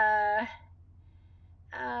see.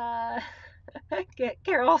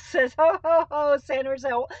 Carol says, "Ho ho ho!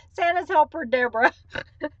 Santa's helper, Deborah."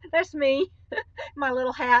 That's me. My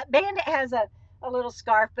little hat. Bandit has a little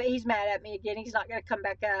scarf, but he's mad at me again. He's not going to come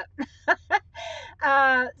back up.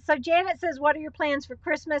 So Janet says, what are your plans for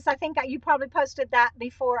Christmas? I think you probably posted that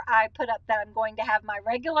before I put up that I'm going to have my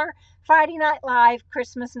regular Friday Night Live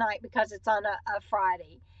Christmas night because it's on a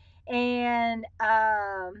Friday. And,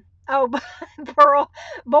 oh, Pearl,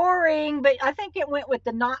 boring, but I think it went with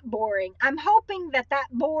the not boring. I'm hoping that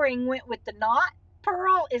boring went with the not.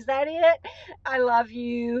 Pearl, is that it? I love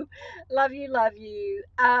you. Love you, love you.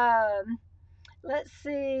 Let's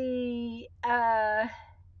see.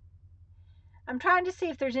 I'm trying to see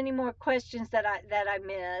if there's any more questions that I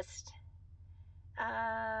missed.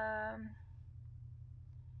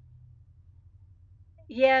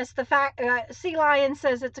 Yes, the fact Sea Lion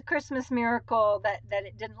says it's a Christmas miracle that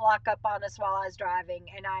it didn't lock up on us while I was driving,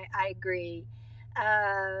 and I agree.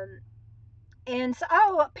 Um, and so,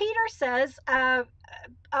 oh, Peter says,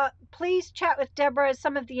 please chat with Deborah.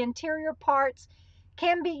 Some of the interior parts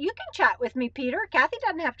can be. You can chat with me, Peter. Kathy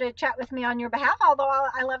doesn't have to chat with me on your behalf, although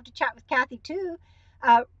I love to chat with Kathy too.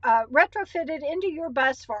 Retrofitted into your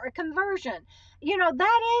bus for a conversion. You know,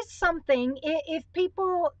 that is something. If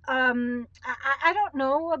people, I don't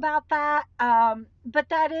know about that, but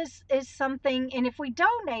that is something. And if we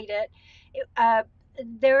donate it,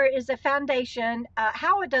 there is a foundation.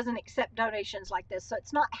 HOWA doesn't accept donations like this, so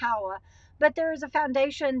it's not HOWA, but there is a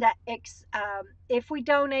foundation that if we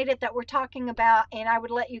donate it, that we're talking about, and I would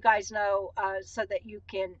let you guys know so that you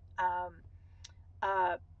can uh,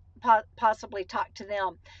 possibly talk to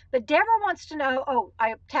them. But Deborah wants to know. Oh,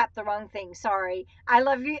 I tapped the wrong thing. Sorry. I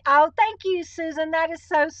love you. Oh, thank you, Susan. That is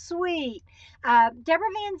so sweet. Deborah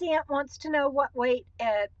Van Zant wants to know what weight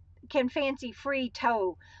can Fancy Free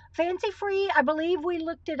tow. Fancy Free, I believe we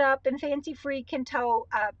looked it up, and Fancy Free can tow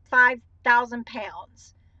 5,000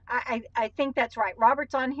 pounds. I think that's right.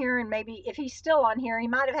 Robert's on here, and maybe if he's still on here, he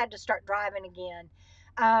might have had to start driving again.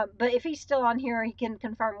 But if he's still on here, he can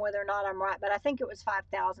confirm whether or not I'm right. But I think it was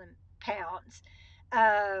 5,000 pounds.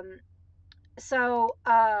 So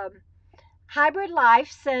Hybrid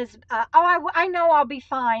Life says, I know I'll be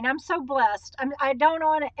fine. I'm so blessed. I don't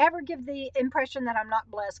want to ever give the impression that I'm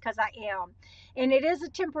not blessed, because I am. And it is a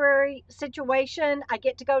temporary situation. I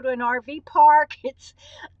get to go to an RV park.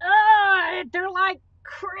 They're like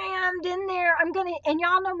crammed in there. And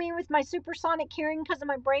y'all know me with my supersonic hearing because of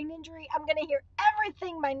my brain injury. I'm going to hear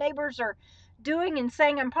everything my neighbors are doing and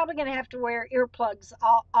saying. I'm probably going to have to wear earplugs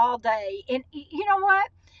all day. And you know what?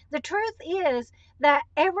 The truth is that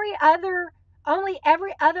only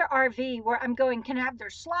every other RV where I'm going can have their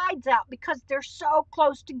slides out, because they're so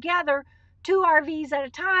close together. 2 RVs at a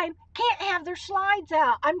time can't have their slides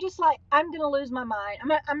out. I'm just like, I'm gonna lose my mind.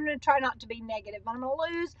 I'm gonna try not to be negative, but I'm gonna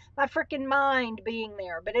lose my freaking mind being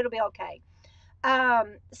there. But it'll be okay.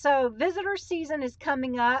 So visitor season is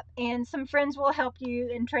coming up, and some friends will help you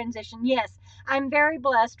in transition. Yes, I'm very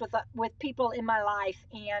blessed with people in my life,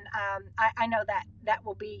 and I know that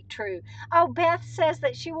will be true. Oh, Beth says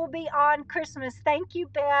that she will be on Christmas. Thank you,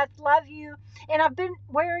 Beth. Love you. And I've been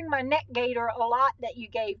wearing my neck gaiter a lot that you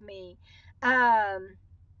gave me.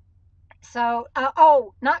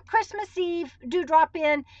 Not Christmas Eve. Do drop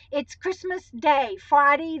in. It's Christmas Day,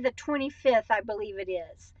 Friday the 25th, I believe it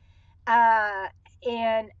is.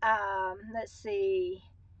 And let's see.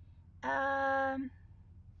 Yeah,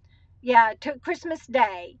 to Christmas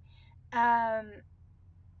Day. Um,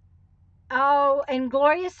 and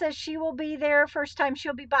Gloria says she will be there. First time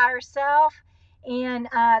she'll be by herself. And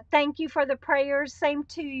thank you for the prayers. Same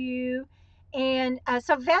to you. And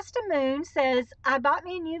so Vesta Moon says, I bought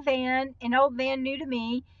me a new van, an old van new to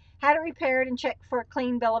me, had it repaired and checked for a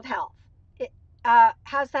clean bill of health.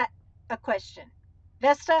 How's that a question?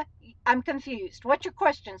 Vesta, I'm confused. What's your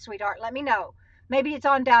question, sweetheart? Let me know. Maybe it's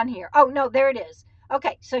on down here. Oh, no, there it is.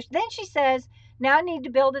 Okay, so then she says, now I need to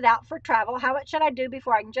build it out for travel. How much should I do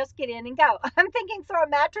before I can just get in and go? I'm thinking throw a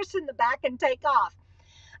mattress in the back and take off.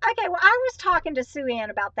 Okay, well, I was talking to Sue Ann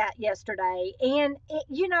about that yesterday, and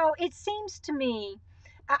it seems to me,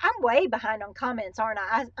 I'm way behind on comments, aren't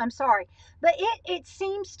I? I'm sorry, but it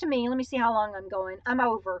seems to me, let me see how long I'm going. I'm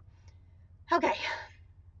over. Okay,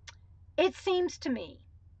 it seems to me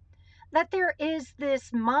that there is this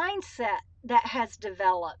mindset that has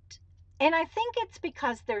developed, and I think it's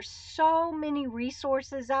because there's so many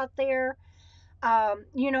resources out there.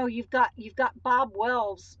 You've got Bob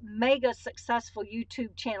Wells' mega successful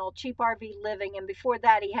YouTube channel, Cheap RV Living, and before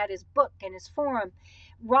that he had his book and his forum.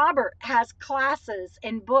 Robert has classes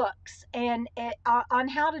and books and on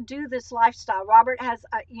how to do this lifestyle. Robert has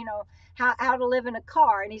how to live in a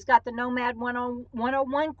car, and he's got the Nomad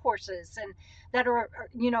 101 courses, and that are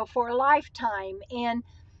for a lifetime. And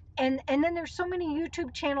then there's so many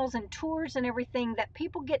YouTube channels and tours and everything that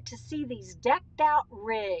people get to see these decked out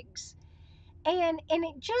rigs. And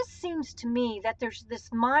it just seems to me that there's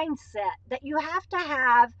this mindset that you have to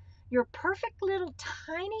have your perfect little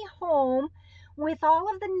tiny home with all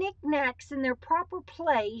of the knickknacks in their proper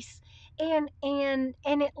place, and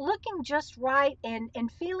it looking just right,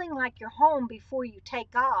 and feeling like your home before you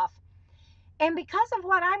take off. And because of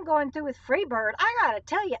what I'm going through with Freebird, I gotta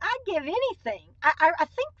tell you, I'd give anything. I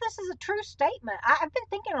think this is a true statement. I've been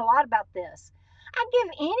thinking a lot about this. I'd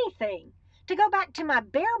give anything to go back to my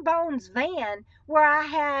bare bones van where I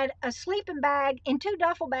had a sleeping bag and 2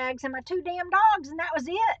 duffel bags and my 2 damn dogs, and that was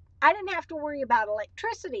it. I didn't have to worry about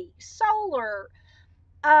electricity, solar,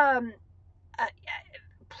 um, uh,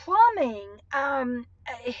 plumbing.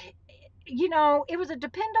 It was a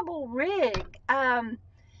dependable rig. I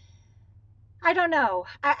don't know.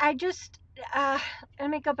 I just, let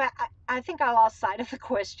me go back. I think I lost sight of the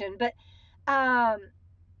question, but um,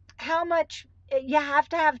 how much you have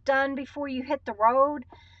to have done before you hit the road.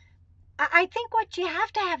 I think what you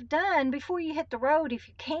have to have done before you hit the road, if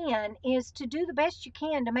you can, is to do the best you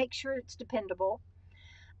can to make sure it's dependable.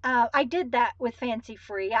 I did that with Fancy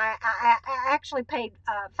Free. I actually paid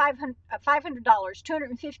 $500,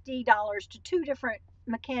 $250 to 2 different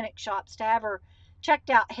mechanic shops to have her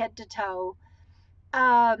checked out head to toe.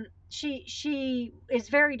 She is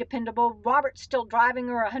very dependable. Robert's still driving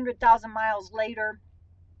her 100,000 miles later,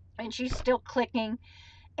 and she's still clicking.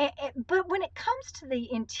 But when it comes to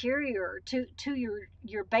the interior, to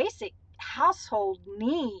your basic household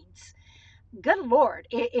needs, good Lord,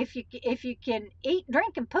 if you can eat,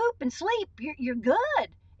 drink, and poop and sleep, you're good.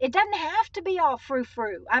 It doesn't have to be all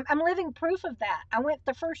frou-frou. I'm living proof of that. I went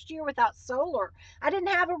the first year without solar. I didn't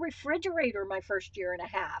have a refrigerator my first year and a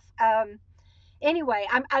half. Anyway,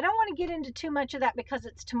 I don't want to get into too much of that because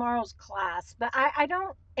it's tomorrow's class, but I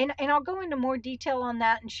don't, and I'll go into more detail on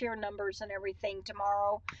that and share numbers and everything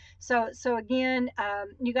tomorrow. So again,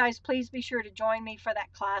 you guys, please be sure to join me for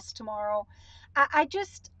that class tomorrow. I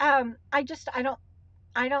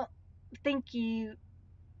don't think you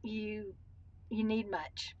need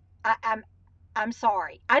much. I, I'm I'm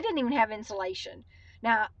sorry. I didn't even have insulation.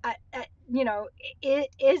 Now,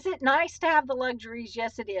 is it nice to have the luxuries?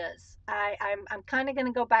 Yes, it is. I'm kind of going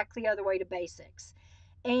to go back the other way to basics.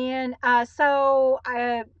 And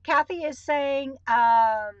Kathy is saying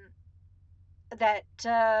that,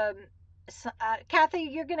 Kathy,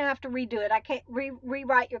 you're going to have to redo it. I can't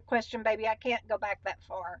rewrite your question, baby. I can't go back that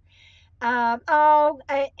far. And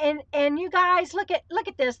you guys, look at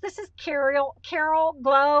this. This is Carol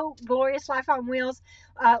Glow, Glorious Life on Wheels.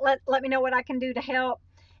 Let me know what I can do to help.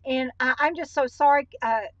 And I'm just so sorry,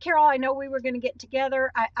 Carol. I know we were going to get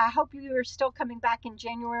together. I hope you are still coming back in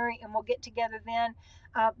January, and we'll get together then.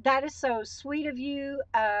 That is so sweet of you.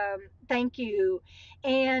 Thank you.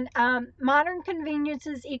 And modern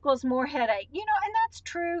conveniences equals more headache. And that's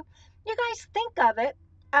true. You guys think of it.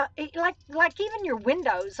 Like even your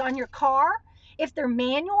windows on your car, if they're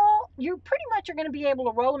manual, you pretty much are going to be able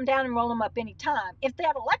to roll them down and roll them up anytime. If they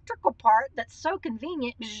have electrical part that's so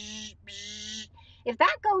convenient, bzz, bzz, if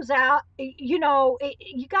that goes out, you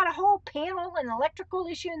got a whole panel and electrical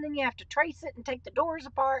issue, and then you have to trace it and take the doors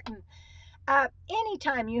apart. And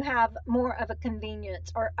anytime you have more of a convenience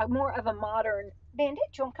or more of a modern bandit,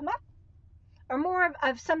 you want to come up? Or more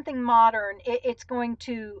of something modern, it's going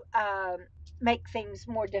to make things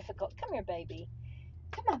more difficult. Come here, baby.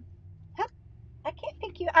 Come on. Huh? I can't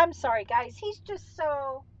pick you. I'm sorry, guys. He's just so.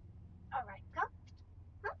 All right, come.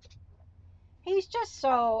 Huh? He's just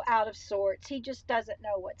so out of sorts. He just doesn't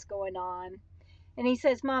know what's going on. And he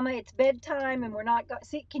says, Mama, it's bedtime and we're not going.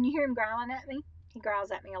 See, can you hear him growling at me? He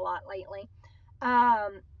growls at me a lot lately.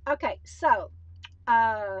 Okay, so.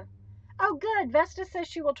 Oh, good. Vesta says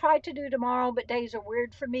she will try to do tomorrow, but days are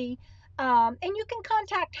weird for me. And you can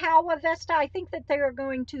contact HOWA, Vesta. I think that they are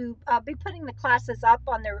going to be putting the classes up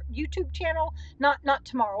on their YouTube channel, not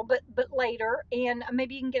tomorrow, but later. And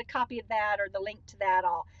maybe you can get a copy of that or the link to that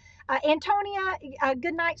all. Antonia,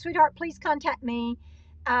 good night, sweetheart. Please contact me.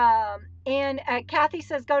 And Kathy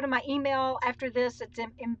says go to my email after this. It's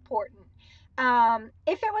important.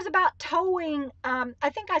 If it was about towing,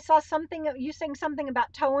 I think I saw something, you saying something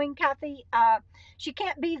about towing, Kathy. She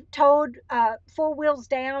can't be towed 4 wheels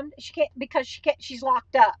down. She can't because she's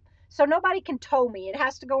locked up. So nobody can tow me. It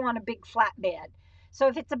has to go on a big flatbed. So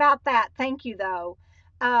if it's about that, thank you though.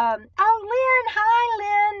 Oh, Lynn, hi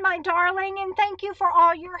Lynn, my darling, and thank you for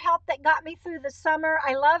all your help that got me through the summer.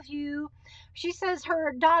 I love you. She says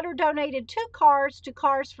her daughter donated 2 cars to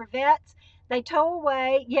Cars for Vets. They tow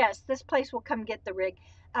away. Yes, this place will come get the rig.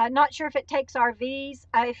 Not sure if it takes RVs.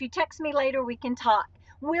 If you text me later, we can talk.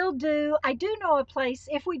 Will do. I do know a place.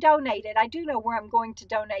 If we donate it, I do know where I'm going to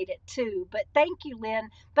donate it to. But thank you,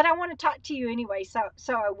 Lynn. But I want to talk to you anyway, so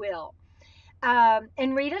I will.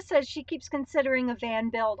 And Rita says she keeps considering a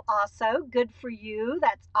van build also. Good for you.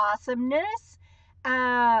 That's awesomeness.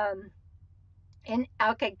 And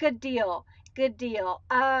okay, good deal. Good deal.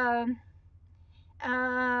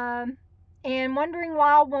 And Wondering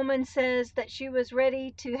Wild Woman says that she was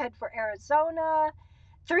ready to head for Arizona.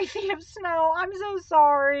 3 feet of snow. I'm so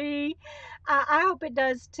sorry. I hope it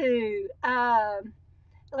does too.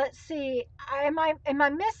 let's see. Am I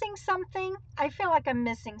missing something? I feel like I'm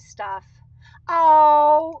missing stuff.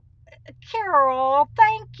 Oh, Carol,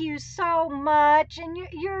 thank you so much. And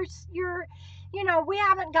we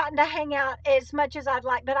haven't gotten to hang out as much as I'd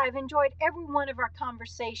like, but I've enjoyed every one of our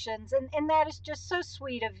conversations, and that is just so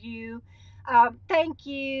sweet of you. Thank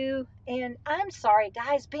you. And I'm sorry,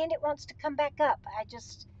 guys. Bandit wants to come back up.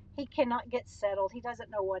 He cannot get settled. He doesn't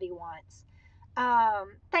know what he wants.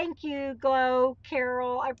 Thank you, Glow,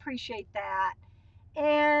 Carol. I appreciate that.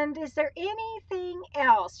 And is there anything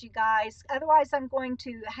else, you guys? Otherwise, I'm going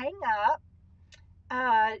to hang up.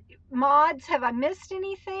 Mods, have I missed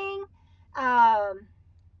anything? Um,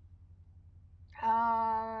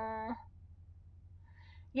 uh,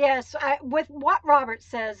 yes, with what Robert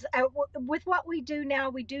says, with what we do now,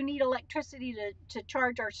 we do need electricity to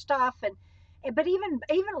charge our stuff, but even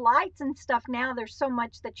lights and stuff now, there's so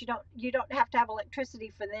much that you don't have to have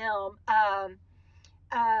electricity for them. Uh,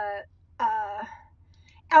 uh,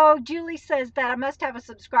 Oh, Julie says that I must have a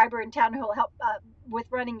subscriber in town who'll help with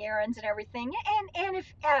running errands and everything. And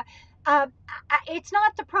if it's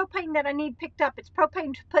not the propane that I need picked up, it's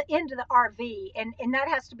propane to put into the RV, and that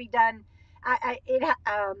has to be done. I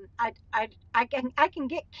can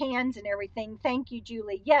get cans and everything. Thank you,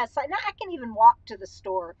 Julie. Yes, I can even walk to the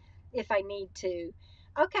store if I need to.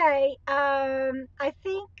 Okay, I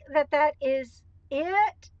think that is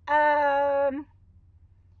it.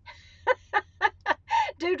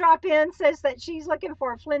 Dewdrop In says that she's looking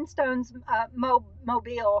for a Flintstones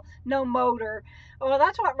mobile, no motor. Well,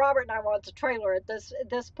 that's what Robert and I want, a trailer at this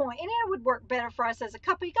point, and it would work better for us as a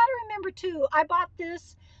couple. You got to remember too, I bought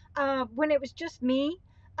this when it was just me.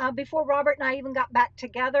 Before Robert and I even got back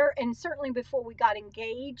together, and certainly before we got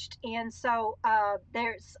engaged, and so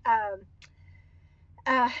there's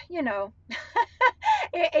you know,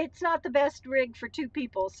 it's not the best rig for two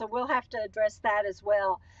people, so we'll have to address that as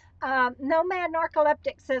well. Nomad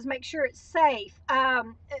Narcoleptic says make sure it's safe.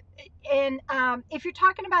 And if you're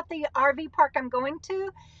talking about the RV park I'm going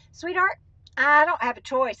to, sweetheart, I don't have a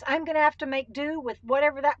choice. I'm going to have to make do with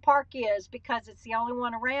whatever that park is because it's the only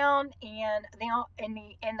one around, and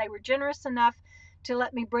they were generous enough to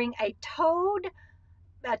let me bring a towed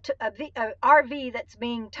a RV that's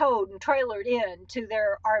being towed and trailered in to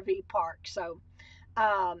their RV park. So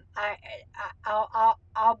I'll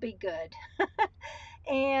be good.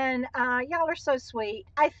 And y'all are so sweet.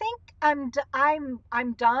 I think I'm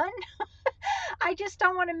done. I just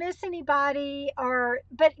don't want to miss anybody.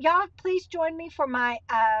 But y'all, please join me for my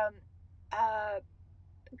uh,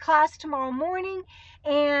 class tomorrow morning.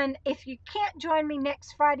 And if you can't join me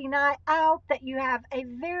next Friday night, I hope that you have a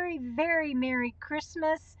very, very Merry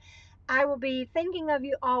Christmas. I will be thinking of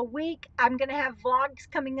you all week. I'm going to have vlogs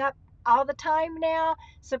coming up all the time now.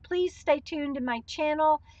 So please stay tuned to my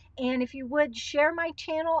channel. And if you would share my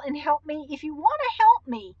channel and help me, if you want to help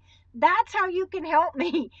me, that's how you can help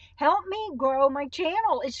me. Help me grow my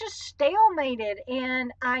channel. It's just stalemated,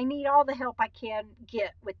 and I need all the help I can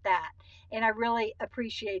get with that. And I really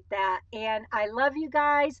appreciate that. And I love you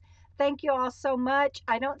guys. Thank you all so much.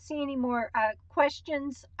 I don't see any more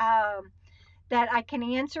questions that I can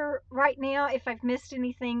answer right now. If I've missed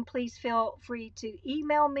anything, please feel free to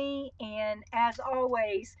email me. And as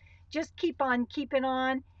always, just keep on keeping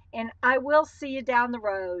on, and I will see you down the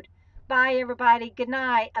road. Bye, everybody. Good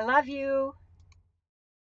night. I love you.